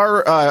guys, we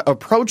are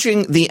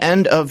approaching the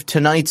end of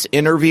tonight's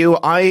interview.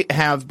 I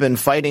have been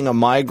fighting a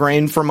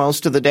migraine for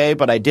most of the day,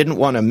 but I didn't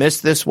want to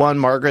miss this one.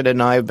 Margaret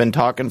and I have been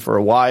talking for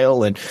a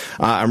while, and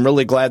I'm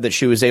really glad that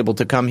she was able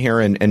to come here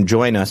and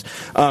join us.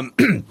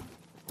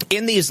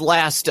 In these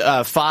last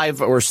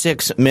 5 or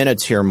 6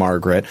 minutes here,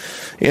 Margaret,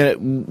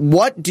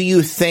 what do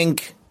you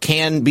think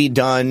can be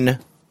done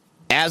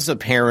as a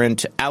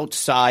parent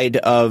outside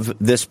of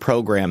this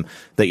program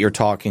that you're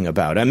talking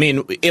about? I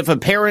mean, if a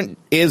parent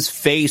is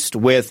faced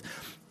with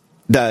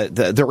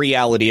the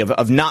reality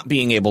of not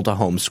being able to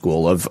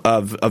homeschool,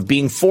 of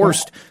being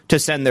forced to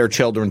send their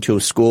children to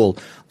a school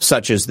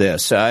such as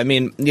this. I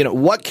mean,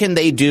 what can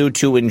they do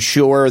to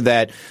ensure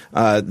that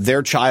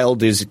their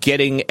child is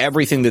getting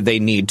everything that they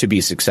need to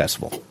be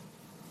successful?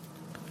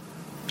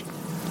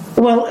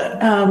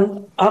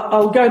 Well,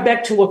 I'll go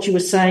back to what you were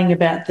saying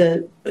about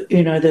the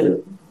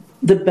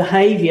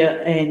behaviour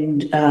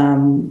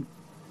and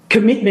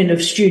commitment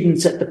of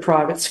students at the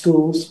private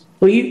schools.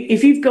 Well,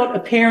 if you've got a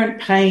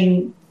parent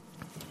paying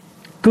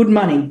good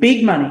money,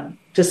 big money,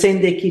 to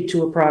send their kid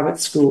to a private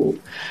school,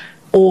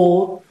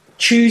 or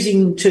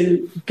choosing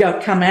to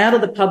come out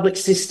of the public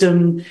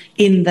system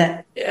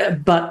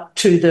but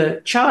to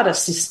the charter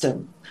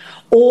system,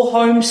 or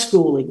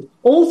homeschooling.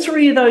 All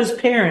three of those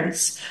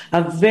parents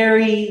are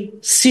very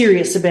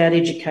serious about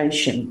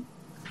education.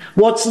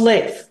 What's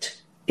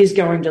left is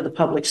going to the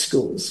public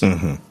schools.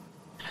 Mm-hmm.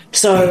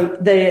 So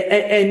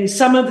and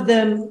some of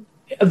them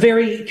are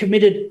very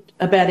committed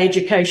about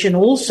education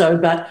also,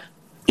 but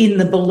in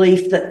the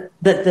belief that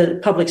the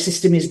public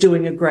system is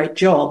doing a great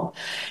job.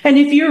 And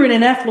if you're in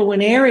an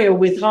affluent area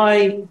with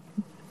high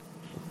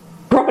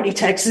property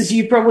taxes,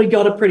 you've probably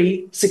got a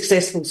pretty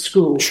successful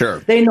school. Sure.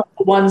 They're not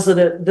the ones that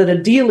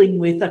are dealing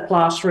with a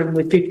classroom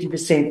with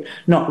 50%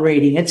 not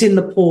reading. It's in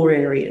the poor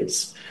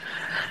areas.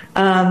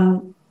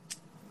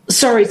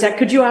 Sorry, Zach,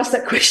 could you ask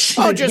that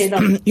question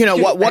again?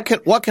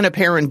 What can a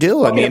parent do?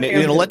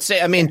 Let's say,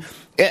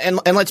 and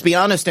let's be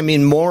honest,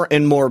 more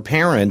and more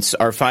parents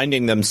are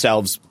finding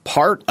themselves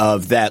part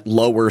of that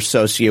lower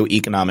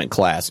socioeconomic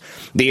class.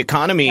 The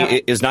economy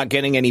is not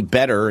getting any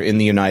better in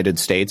the United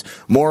States.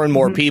 More and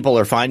more people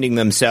are finding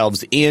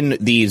themselves in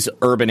these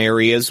urban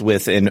areas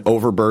with an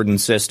overburdened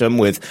system,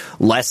 with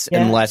less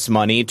and less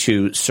money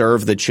to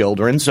serve the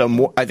children.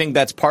 So I think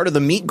that's part of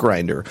the meat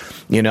grinder.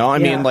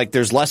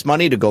 There's less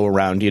money to go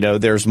around.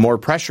 There's more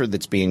pressure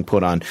that's being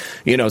put on.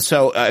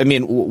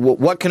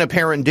 What can a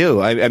parent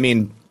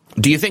do?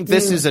 Do you think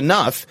this is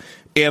enough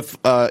if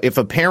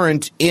a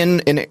parent in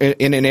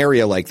an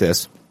area like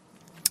this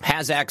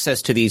has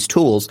access to these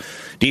tools?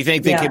 Do you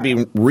think they can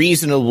be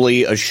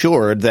reasonably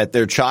assured that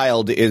their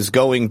child is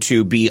going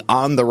to be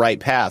on the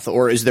right path,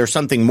 or is there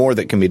something more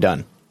that can be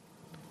done?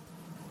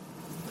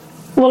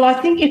 Well, I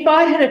think if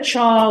I had a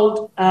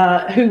child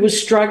who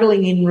was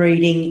struggling in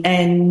reading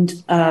and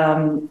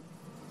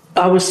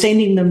I was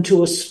sending them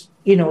to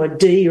a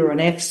D or an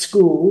F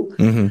school,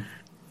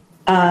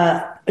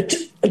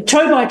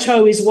 toe by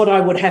toe is what I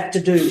would have to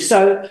do.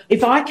 So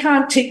if I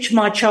can't teach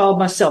my child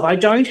myself, I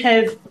don't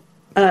have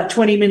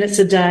 20 minutes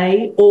a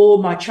day, or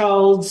my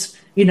child's,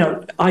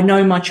 I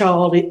know my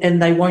child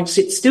and they won't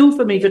sit still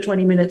for me for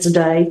 20 minutes a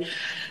day,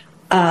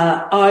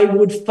 I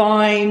would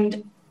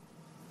find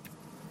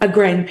a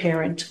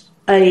grandparent,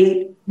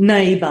 a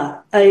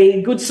neighbour,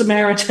 a good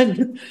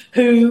Samaritan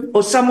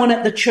or someone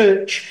at the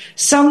church,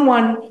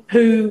 someone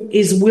who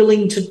is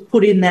willing to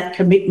put in that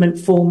commitment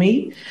for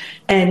me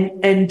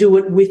and do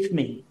it with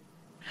me.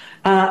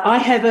 I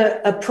have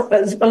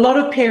a lot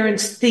of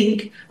parents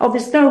think, oh,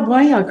 there's no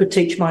way I could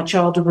teach my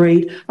child to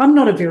read. I'm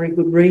not a very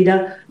good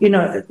reader. You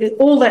know,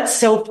 all that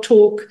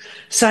self-talk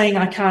saying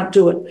I can't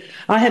do it.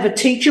 I have a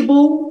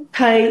teachable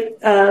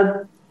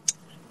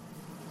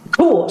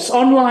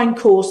online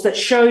course that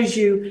shows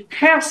you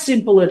how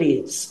simple it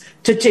is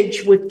to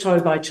teach with Toe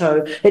by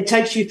Toe. It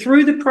takes you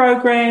through the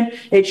program.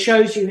 It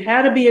shows you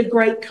how to be a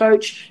great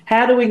coach,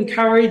 how to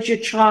encourage your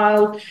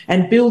child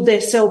and build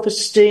their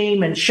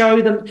self-esteem and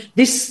show them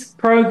this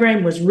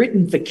program was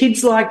written for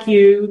kids like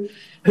you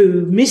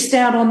who missed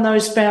out on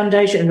those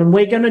foundations, and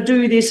we're going to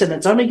do this, and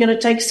it's only going to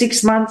take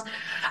 6 months.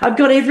 I've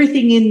got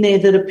everything in there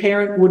that a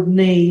parent would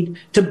need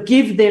to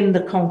give them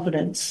the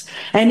confidence.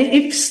 And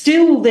if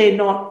still they're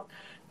not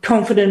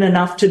confident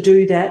enough to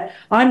do that,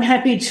 I'm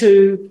happy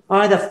to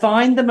either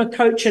find them a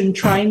coach and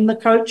train the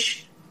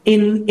coach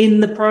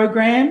in the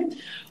program,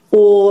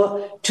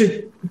 or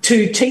to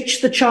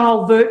teach the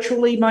child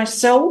virtually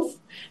myself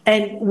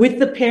and with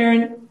the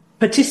parent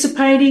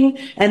participating,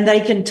 and they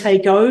can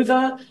take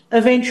over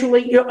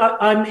eventually.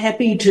 I'm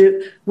happy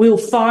to, we'll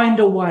find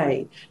a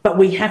way, but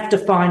we have to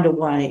find a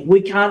way.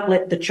 We can't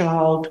let the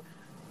child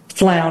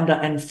flounder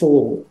and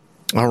fall.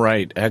 All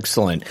right.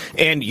 Excellent.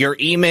 And your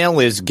email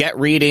is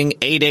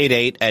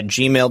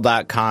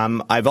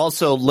getreading888@gmail.com. I've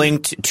also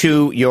linked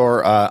to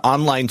your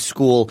online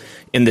school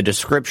in the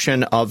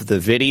description of the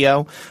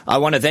video. I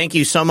want to thank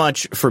you so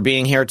much for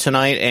being here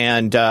tonight,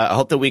 and I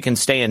hope that we can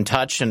stay in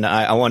touch, and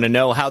I want to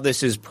know how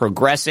this is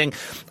progressing.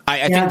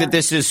 I think that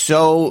this is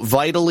so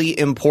vitally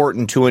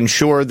important to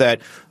ensure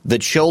that the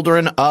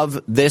children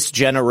of this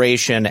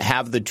generation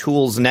have the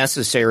tools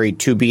necessary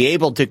to be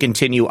able to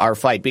continue our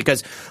fight.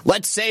 Because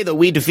let's say that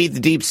we defeat the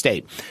deep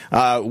state.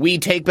 We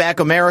take back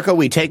America,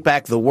 we take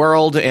back the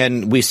world,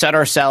 and we set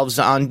ourselves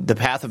on the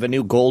path of a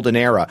new golden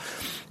era.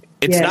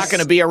 It's not going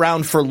to be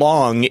around for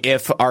long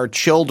if our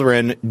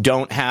children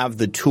don't have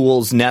the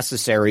tools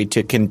necessary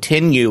to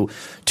continue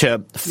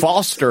to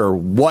foster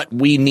what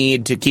we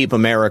need to keep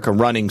America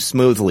running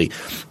smoothly.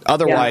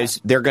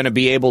 Otherwise, they're going to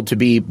be able to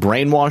be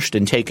brainwashed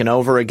and taken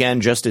over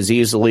again just as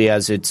easily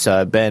as it's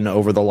been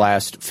over the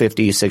last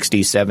 50,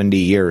 60, 70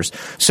 years.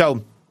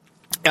 So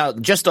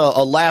just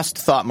a last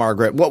thought,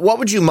 Margaret. What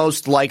would you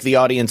most like the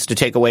audience to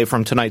take away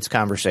from tonight's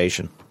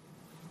conversation?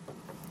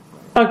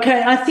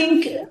 Okay, I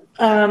think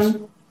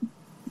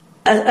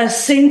a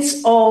sense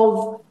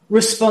of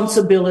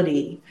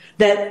responsibility,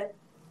 that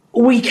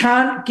we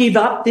can't give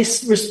up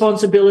this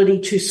responsibility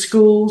to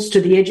schools,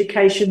 to the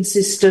education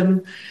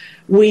system.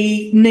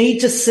 We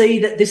need to see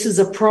that this is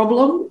a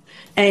problem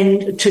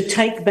and to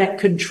take back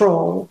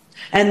control.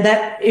 And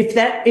that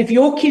if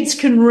your kids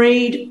can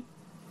read,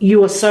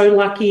 you are so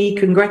lucky.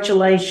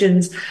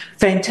 Congratulations.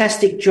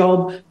 Fantastic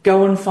job.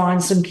 Go and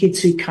find some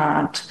kids who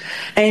can't.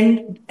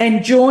 And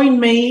join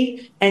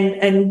me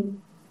and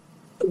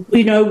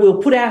you know,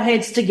 we'll put our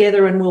heads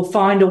together and we'll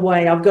find a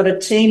way. I've got a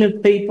team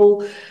of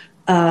people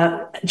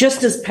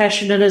just as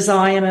passionate as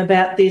I am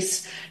about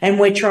this, and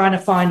we're trying to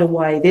find a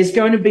way. There's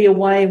going to be a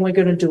way, and we're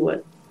going to do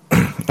it.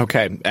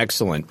 Okay,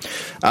 excellent.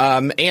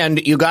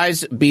 And you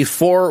guys,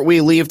 before we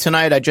leave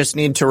tonight, I just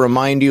need to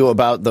remind you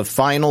about the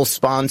final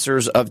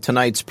sponsors of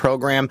tonight's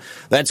program.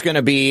 That's going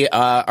to be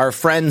our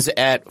friends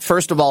at,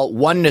 first of all,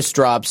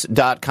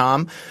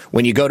 onenessdrops.com.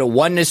 When you go to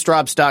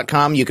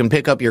onenessdrops.com, you can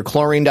pick up your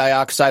chlorine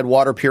dioxide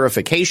water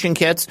purification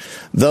kits.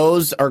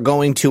 Those are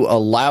going to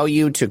allow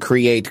you to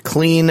create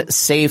clean,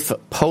 safe,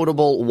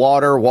 potable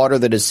water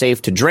that is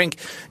safe to drink.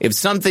 If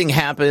something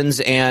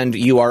happens and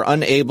you are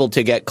unable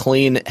to get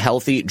clean,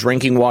 healthy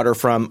drinking water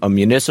from a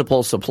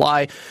municipal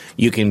supply,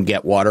 you can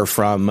get water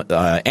from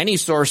any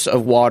source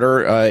of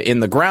water in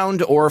the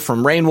ground or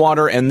from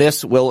rainwater, and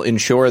this will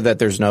ensure that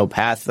there's no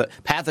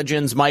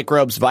pathogens,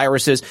 microbes,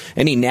 viruses,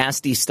 any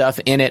nasty stuff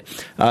in it.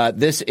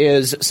 This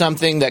is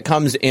something that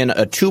comes in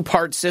a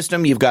two-part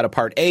system. You've got a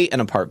part A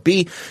and a part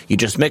B. You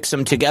just mix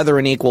them together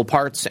in equal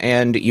parts,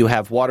 and you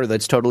have water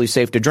that's totally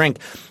safe to drink.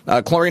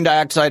 Chlorine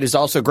dioxide is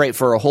also great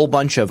for a whole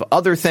bunch of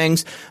other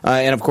things,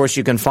 and of course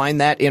you can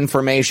find that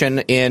information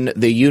in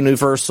the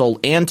Universal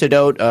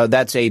Antidote.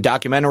 That's a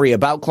documentary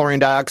about chlorine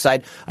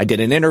dioxide. I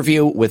did an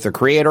interview with the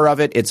creator of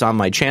it. It's on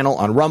my channel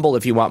on Rumble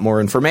if you want more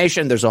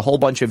information. There's a whole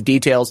bunch of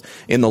details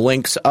in the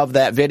links of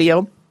that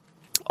video.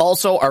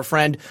 Also, our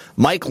friend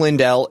Mike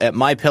Lindell at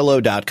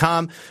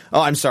mypillow.com.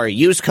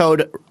 Use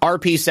code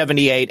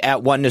RP78 at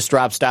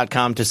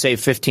onenessdrops.com to save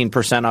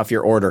 15% off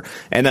your order.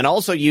 And then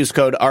also use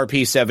code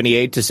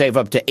RP78 to save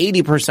up to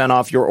 80%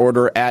 off your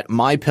order at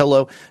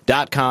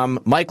mypillow.com.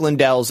 Mike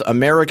Lindell's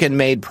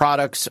American-made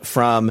products,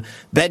 from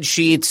bed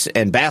sheets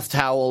and bath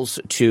towels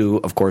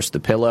to, of course, the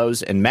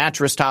pillows and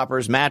mattress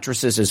toppers,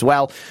 mattresses as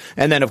well.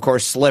 And then, of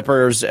course,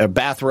 slippers,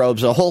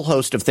 bathrobes, a whole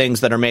host of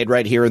things that are made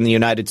right here in the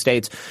United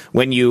States.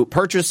 When you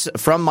purchase purchase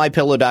from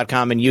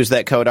MyPillow.com and use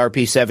that code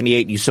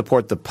RP78, you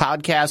support the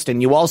podcast,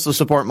 and you also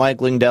support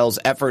Mike Lindell's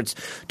efforts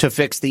to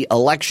fix the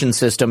election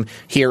system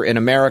here in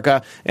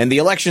America. And the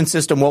election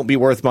system won't be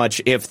worth much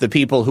if the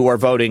people who are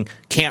voting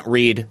can't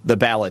read the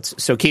ballots.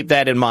 So keep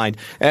that in mind.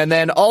 And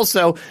then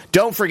also,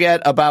 don't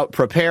forget about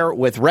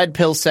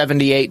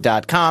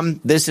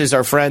preparewithredpill78.com. This is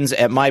our friends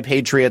at My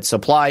Patriot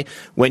Supply.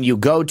 When you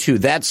go to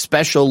that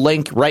special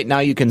link, right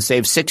now you can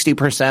save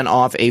 60%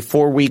 off a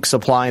 4-week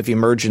supply of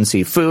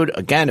emergency food.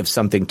 Again, if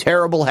something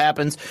terrible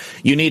happens,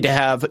 you need to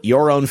have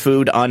your own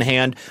food on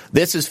hand.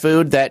 This is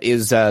food that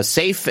is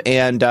safe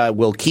and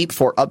will keep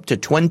for up to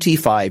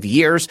 25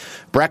 years.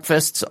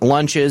 Breakfasts,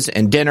 lunches,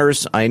 and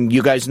dinners. And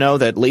you guys know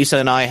that Lisa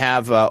and I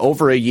have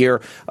over a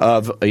year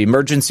of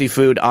emergency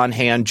food on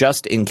hand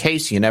just in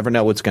case. You never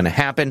know what's going to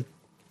happen.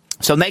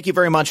 So thank you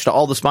very much to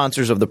all the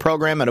sponsors of the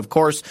program, and of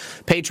course,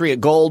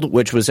 Patriot Gold,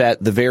 which was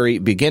at the very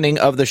beginning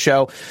of the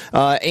show.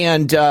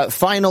 And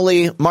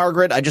finally,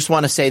 Margaret, I just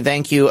want to say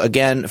thank you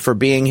again for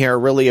being here.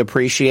 Really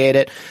appreciate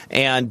it.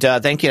 And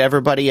thank you to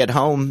everybody at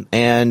home.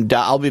 And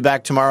I'll be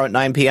back tomorrow at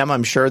 9 p.m.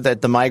 I'm sure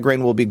that the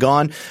migraine will be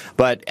gone.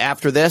 But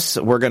after this,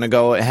 we're going to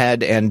go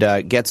ahead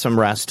and get some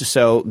rest.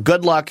 So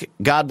good luck.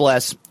 God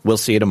bless. We'll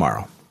see you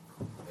tomorrow.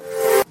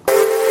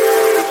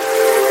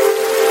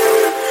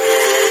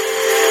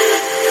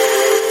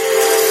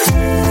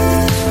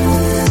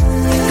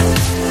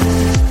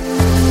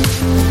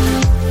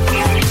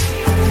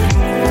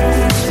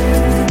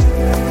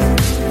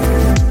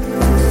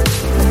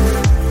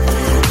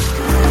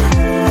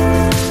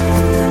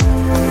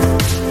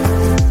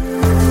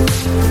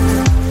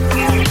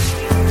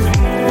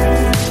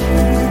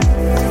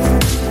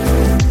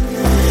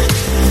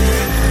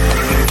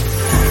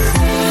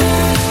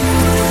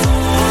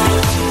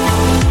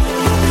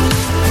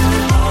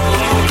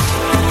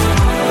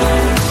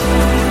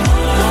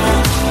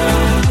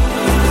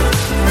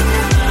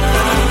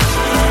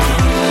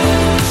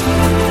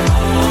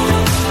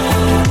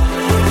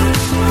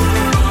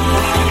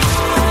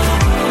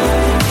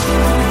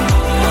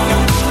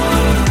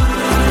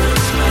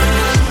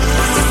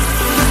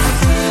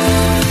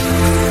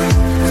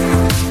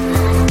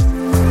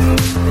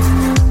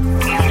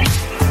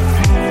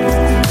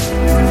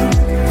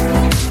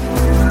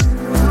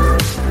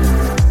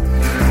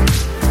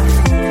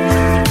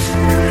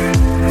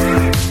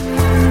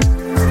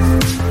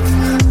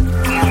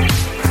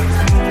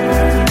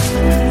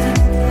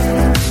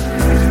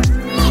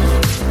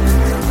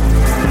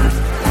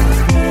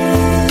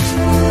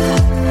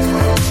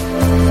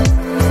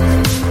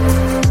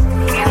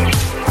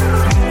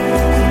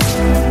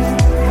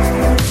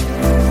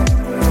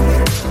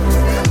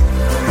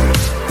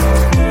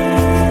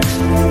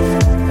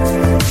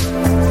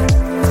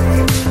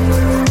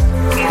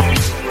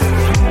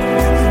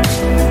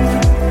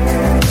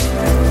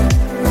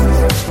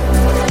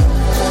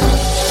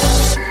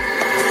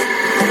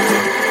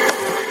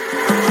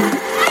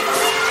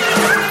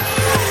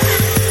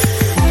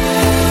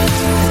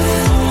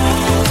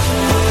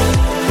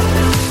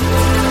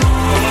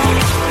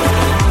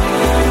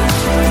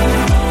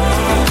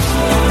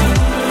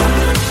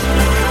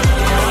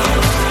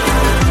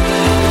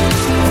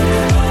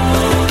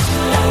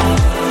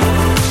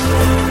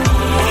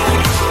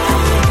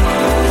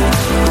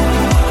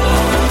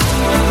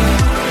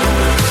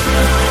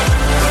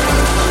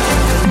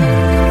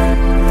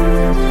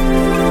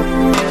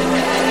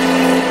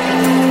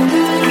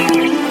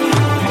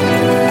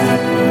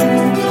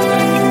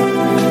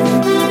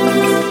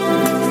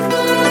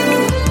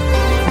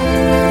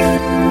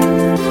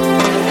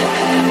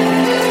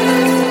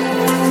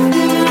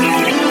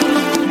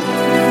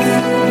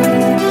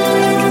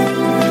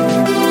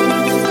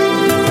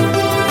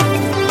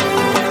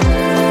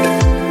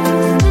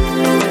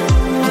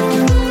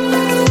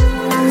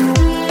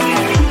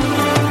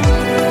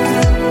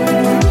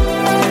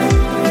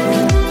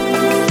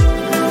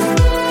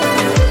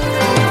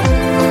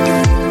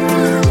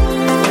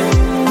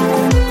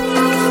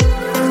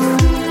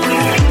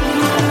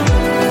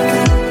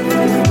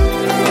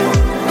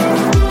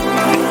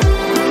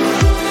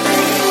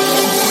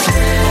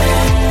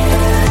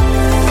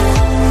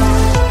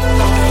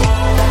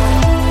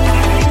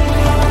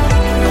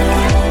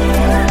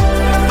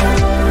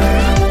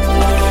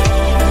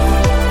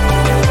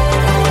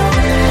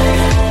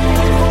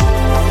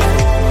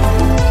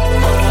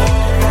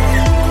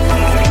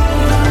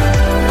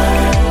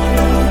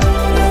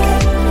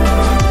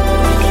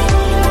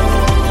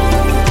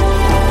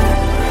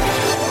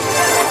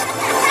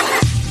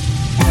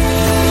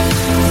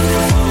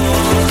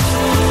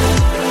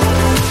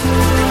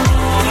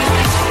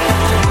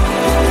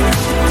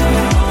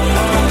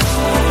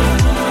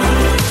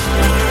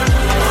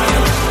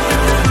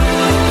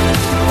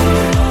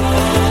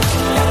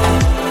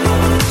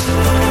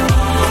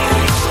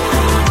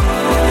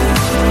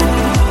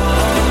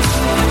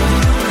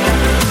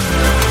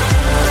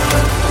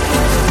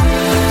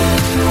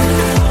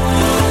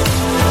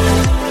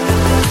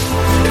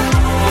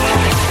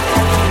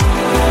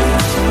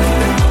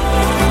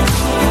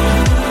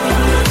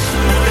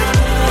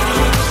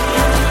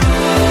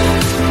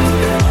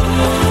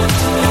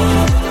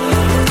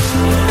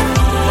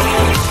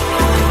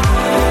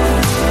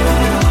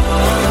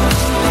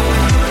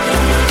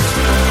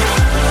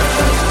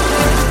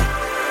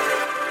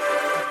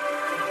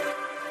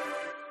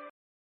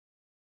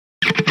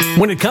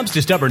 When it comes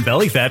to stubborn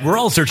belly fat, we're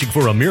all searching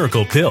for a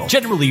miracle pill.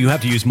 Generally, you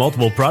have to use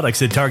multiple products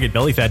that target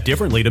belly fat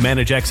differently to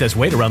manage excess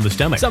weight around the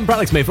stomach. Some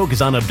products may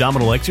focus on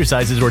abdominal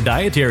exercises or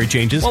dietary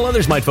changes, while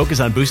others might focus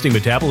on boosting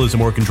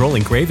metabolism or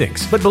controlling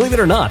cravings. But believe it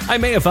or not, I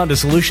may have found a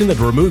solution that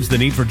removes the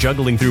need for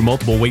juggling through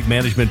multiple weight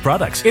management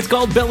products. It's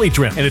called Belly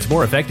Trim, and it's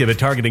more effective at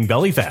targeting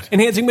belly fat,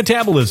 enhancing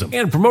metabolism,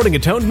 and promoting a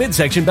toned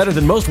midsection better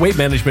than most weight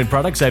management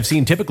products I've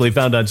seen typically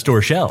found on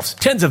store shelves.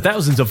 Tens of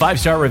thousands of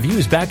 5-star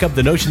reviews back up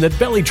the notion that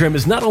Belly Trim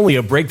is not only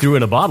a breakthrough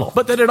in a bottle,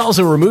 but that it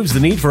also removes the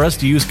need for us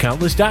to use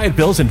countless diet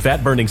pills and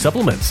fat-burning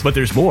supplements. But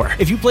there's more.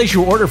 If you place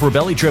your order for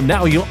Belly Trim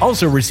now, you'll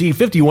also receive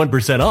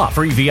 51% off,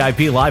 free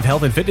VIP live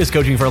health and fitness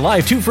coaching for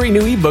life, 2 free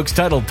new ebooks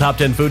titled Top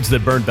 10 Foods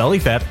That Burn Belly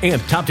Fat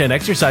and Top 10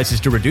 Exercises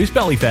to Reduce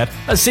Belly Fat,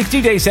 a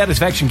 60-day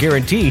satisfaction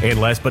guarantee,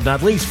 and last but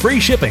not least, free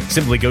shipping.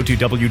 Simply go to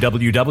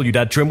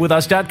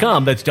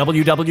www.trimwithus.com. That's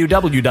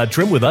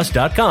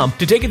www.trimwithus.com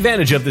to take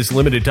advantage of this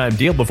limited time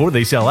deal before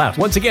they sell out.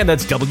 Once again,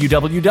 that's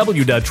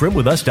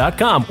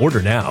www.trimwithus.com.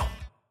 Order now.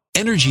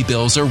 Energy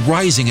bills are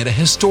rising at a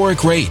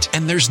historic rate,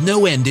 and there's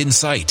no end in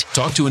sight.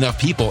 Talk to enough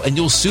people, and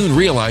you'll soon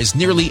realize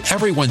nearly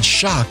everyone's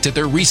shocked at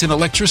their recent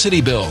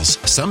electricity bills.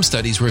 Some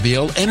studies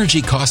reveal energy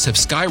costs have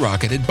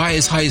skyrocketed by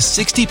as high as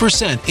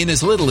 60% in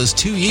as little as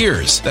 2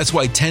 years. That's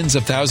why tens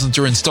of thousands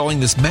are installing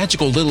this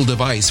magical little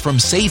device from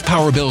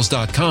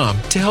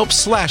SavePowerBills.com to help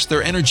slash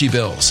their energy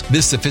bills.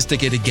 This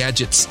sophisticated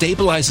gadget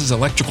stabilizes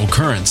electrical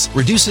currents,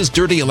 reduces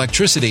dirty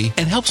electricity,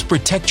 and helps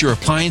protect your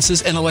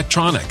appliances and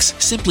electronics.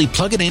 Simply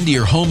plug it into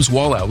your home's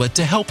wall outlet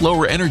to help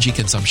lower energy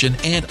consumption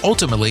and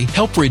ultimately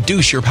help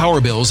reduce your power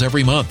bills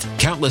every month.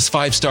 Countless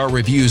 5-star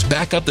reviews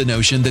back up the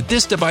notion that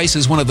this device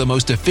is one of the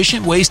most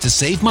efficient ways to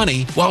save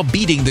money while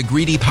beating the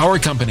greedy power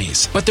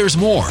companies. But there's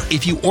more.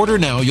 If you order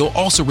now, you'll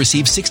also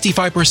receive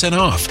 65%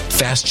 off,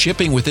 fast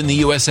shipping within the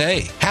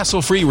USA,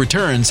 hassle-free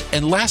returns,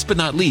 and last but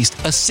not least,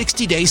 a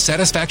 60-day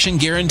satisfaction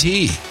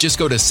guarantee. Just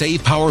go to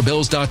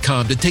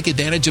SavePowerBills.com to take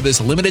advantage of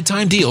this limited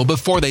time deal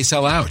before they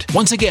sell out.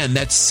 Once again,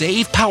 that's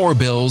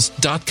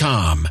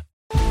SavePowerBills.com.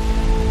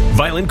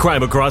 Violent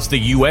crime across the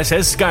U.S.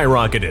 has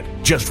skyrocketed.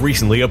 Just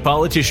recently, a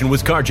politician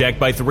was carjacked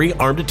by 3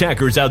 armed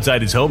attackers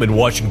outside his home in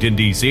Washington,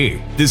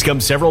 D.C. This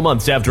comes several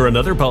months after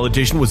another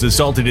politician was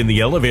assaulted in the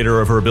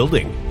elevator of her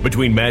building.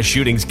 Between mass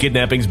shootings,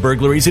 kidnappings,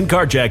 burglaries, and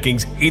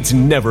carjackings, it's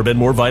never been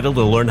more vital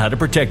to learn how to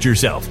protect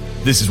yourself.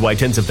 This is why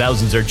tens of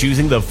thousands are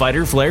choosing the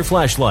Fighter Flare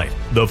flashlight.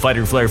 The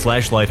Fighter Flare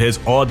flashlight has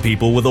awed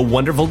people with a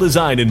wonderful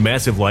design and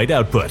massive light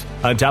output.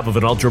 On top of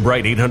an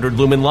ultra-bright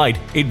 800-lumen light,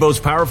 it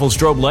boasts powerful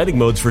strobe lighting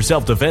modes for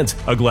self-defense,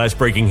 a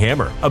glass-breaking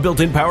hammer, a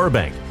built-in power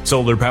bank,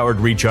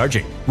 solar-powered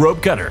recharging,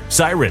 rope cutter,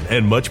 siren,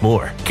 and much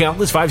more.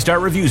 Countless 5-star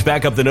reviews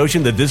back up the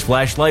notion that this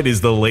flashlight is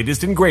the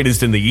latest and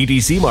greatest in the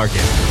EDC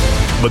market.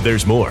 But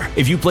there's more.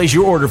 If you place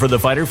your order for the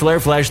Fighter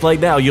Flare flashlight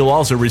now, you'll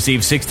also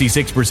receive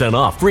 66%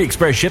 off, free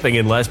express shipping,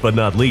 and last but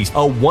not least, a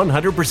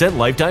 100%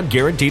 lifetime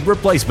guaranteed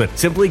replacement.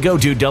 Simply go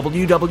to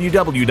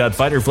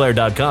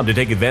www.fighterflare.com to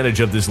take advantage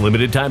of this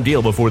limited time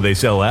deal before they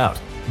sell out.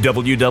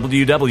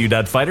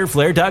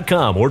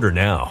 www.fighterflare.com. Order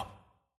now.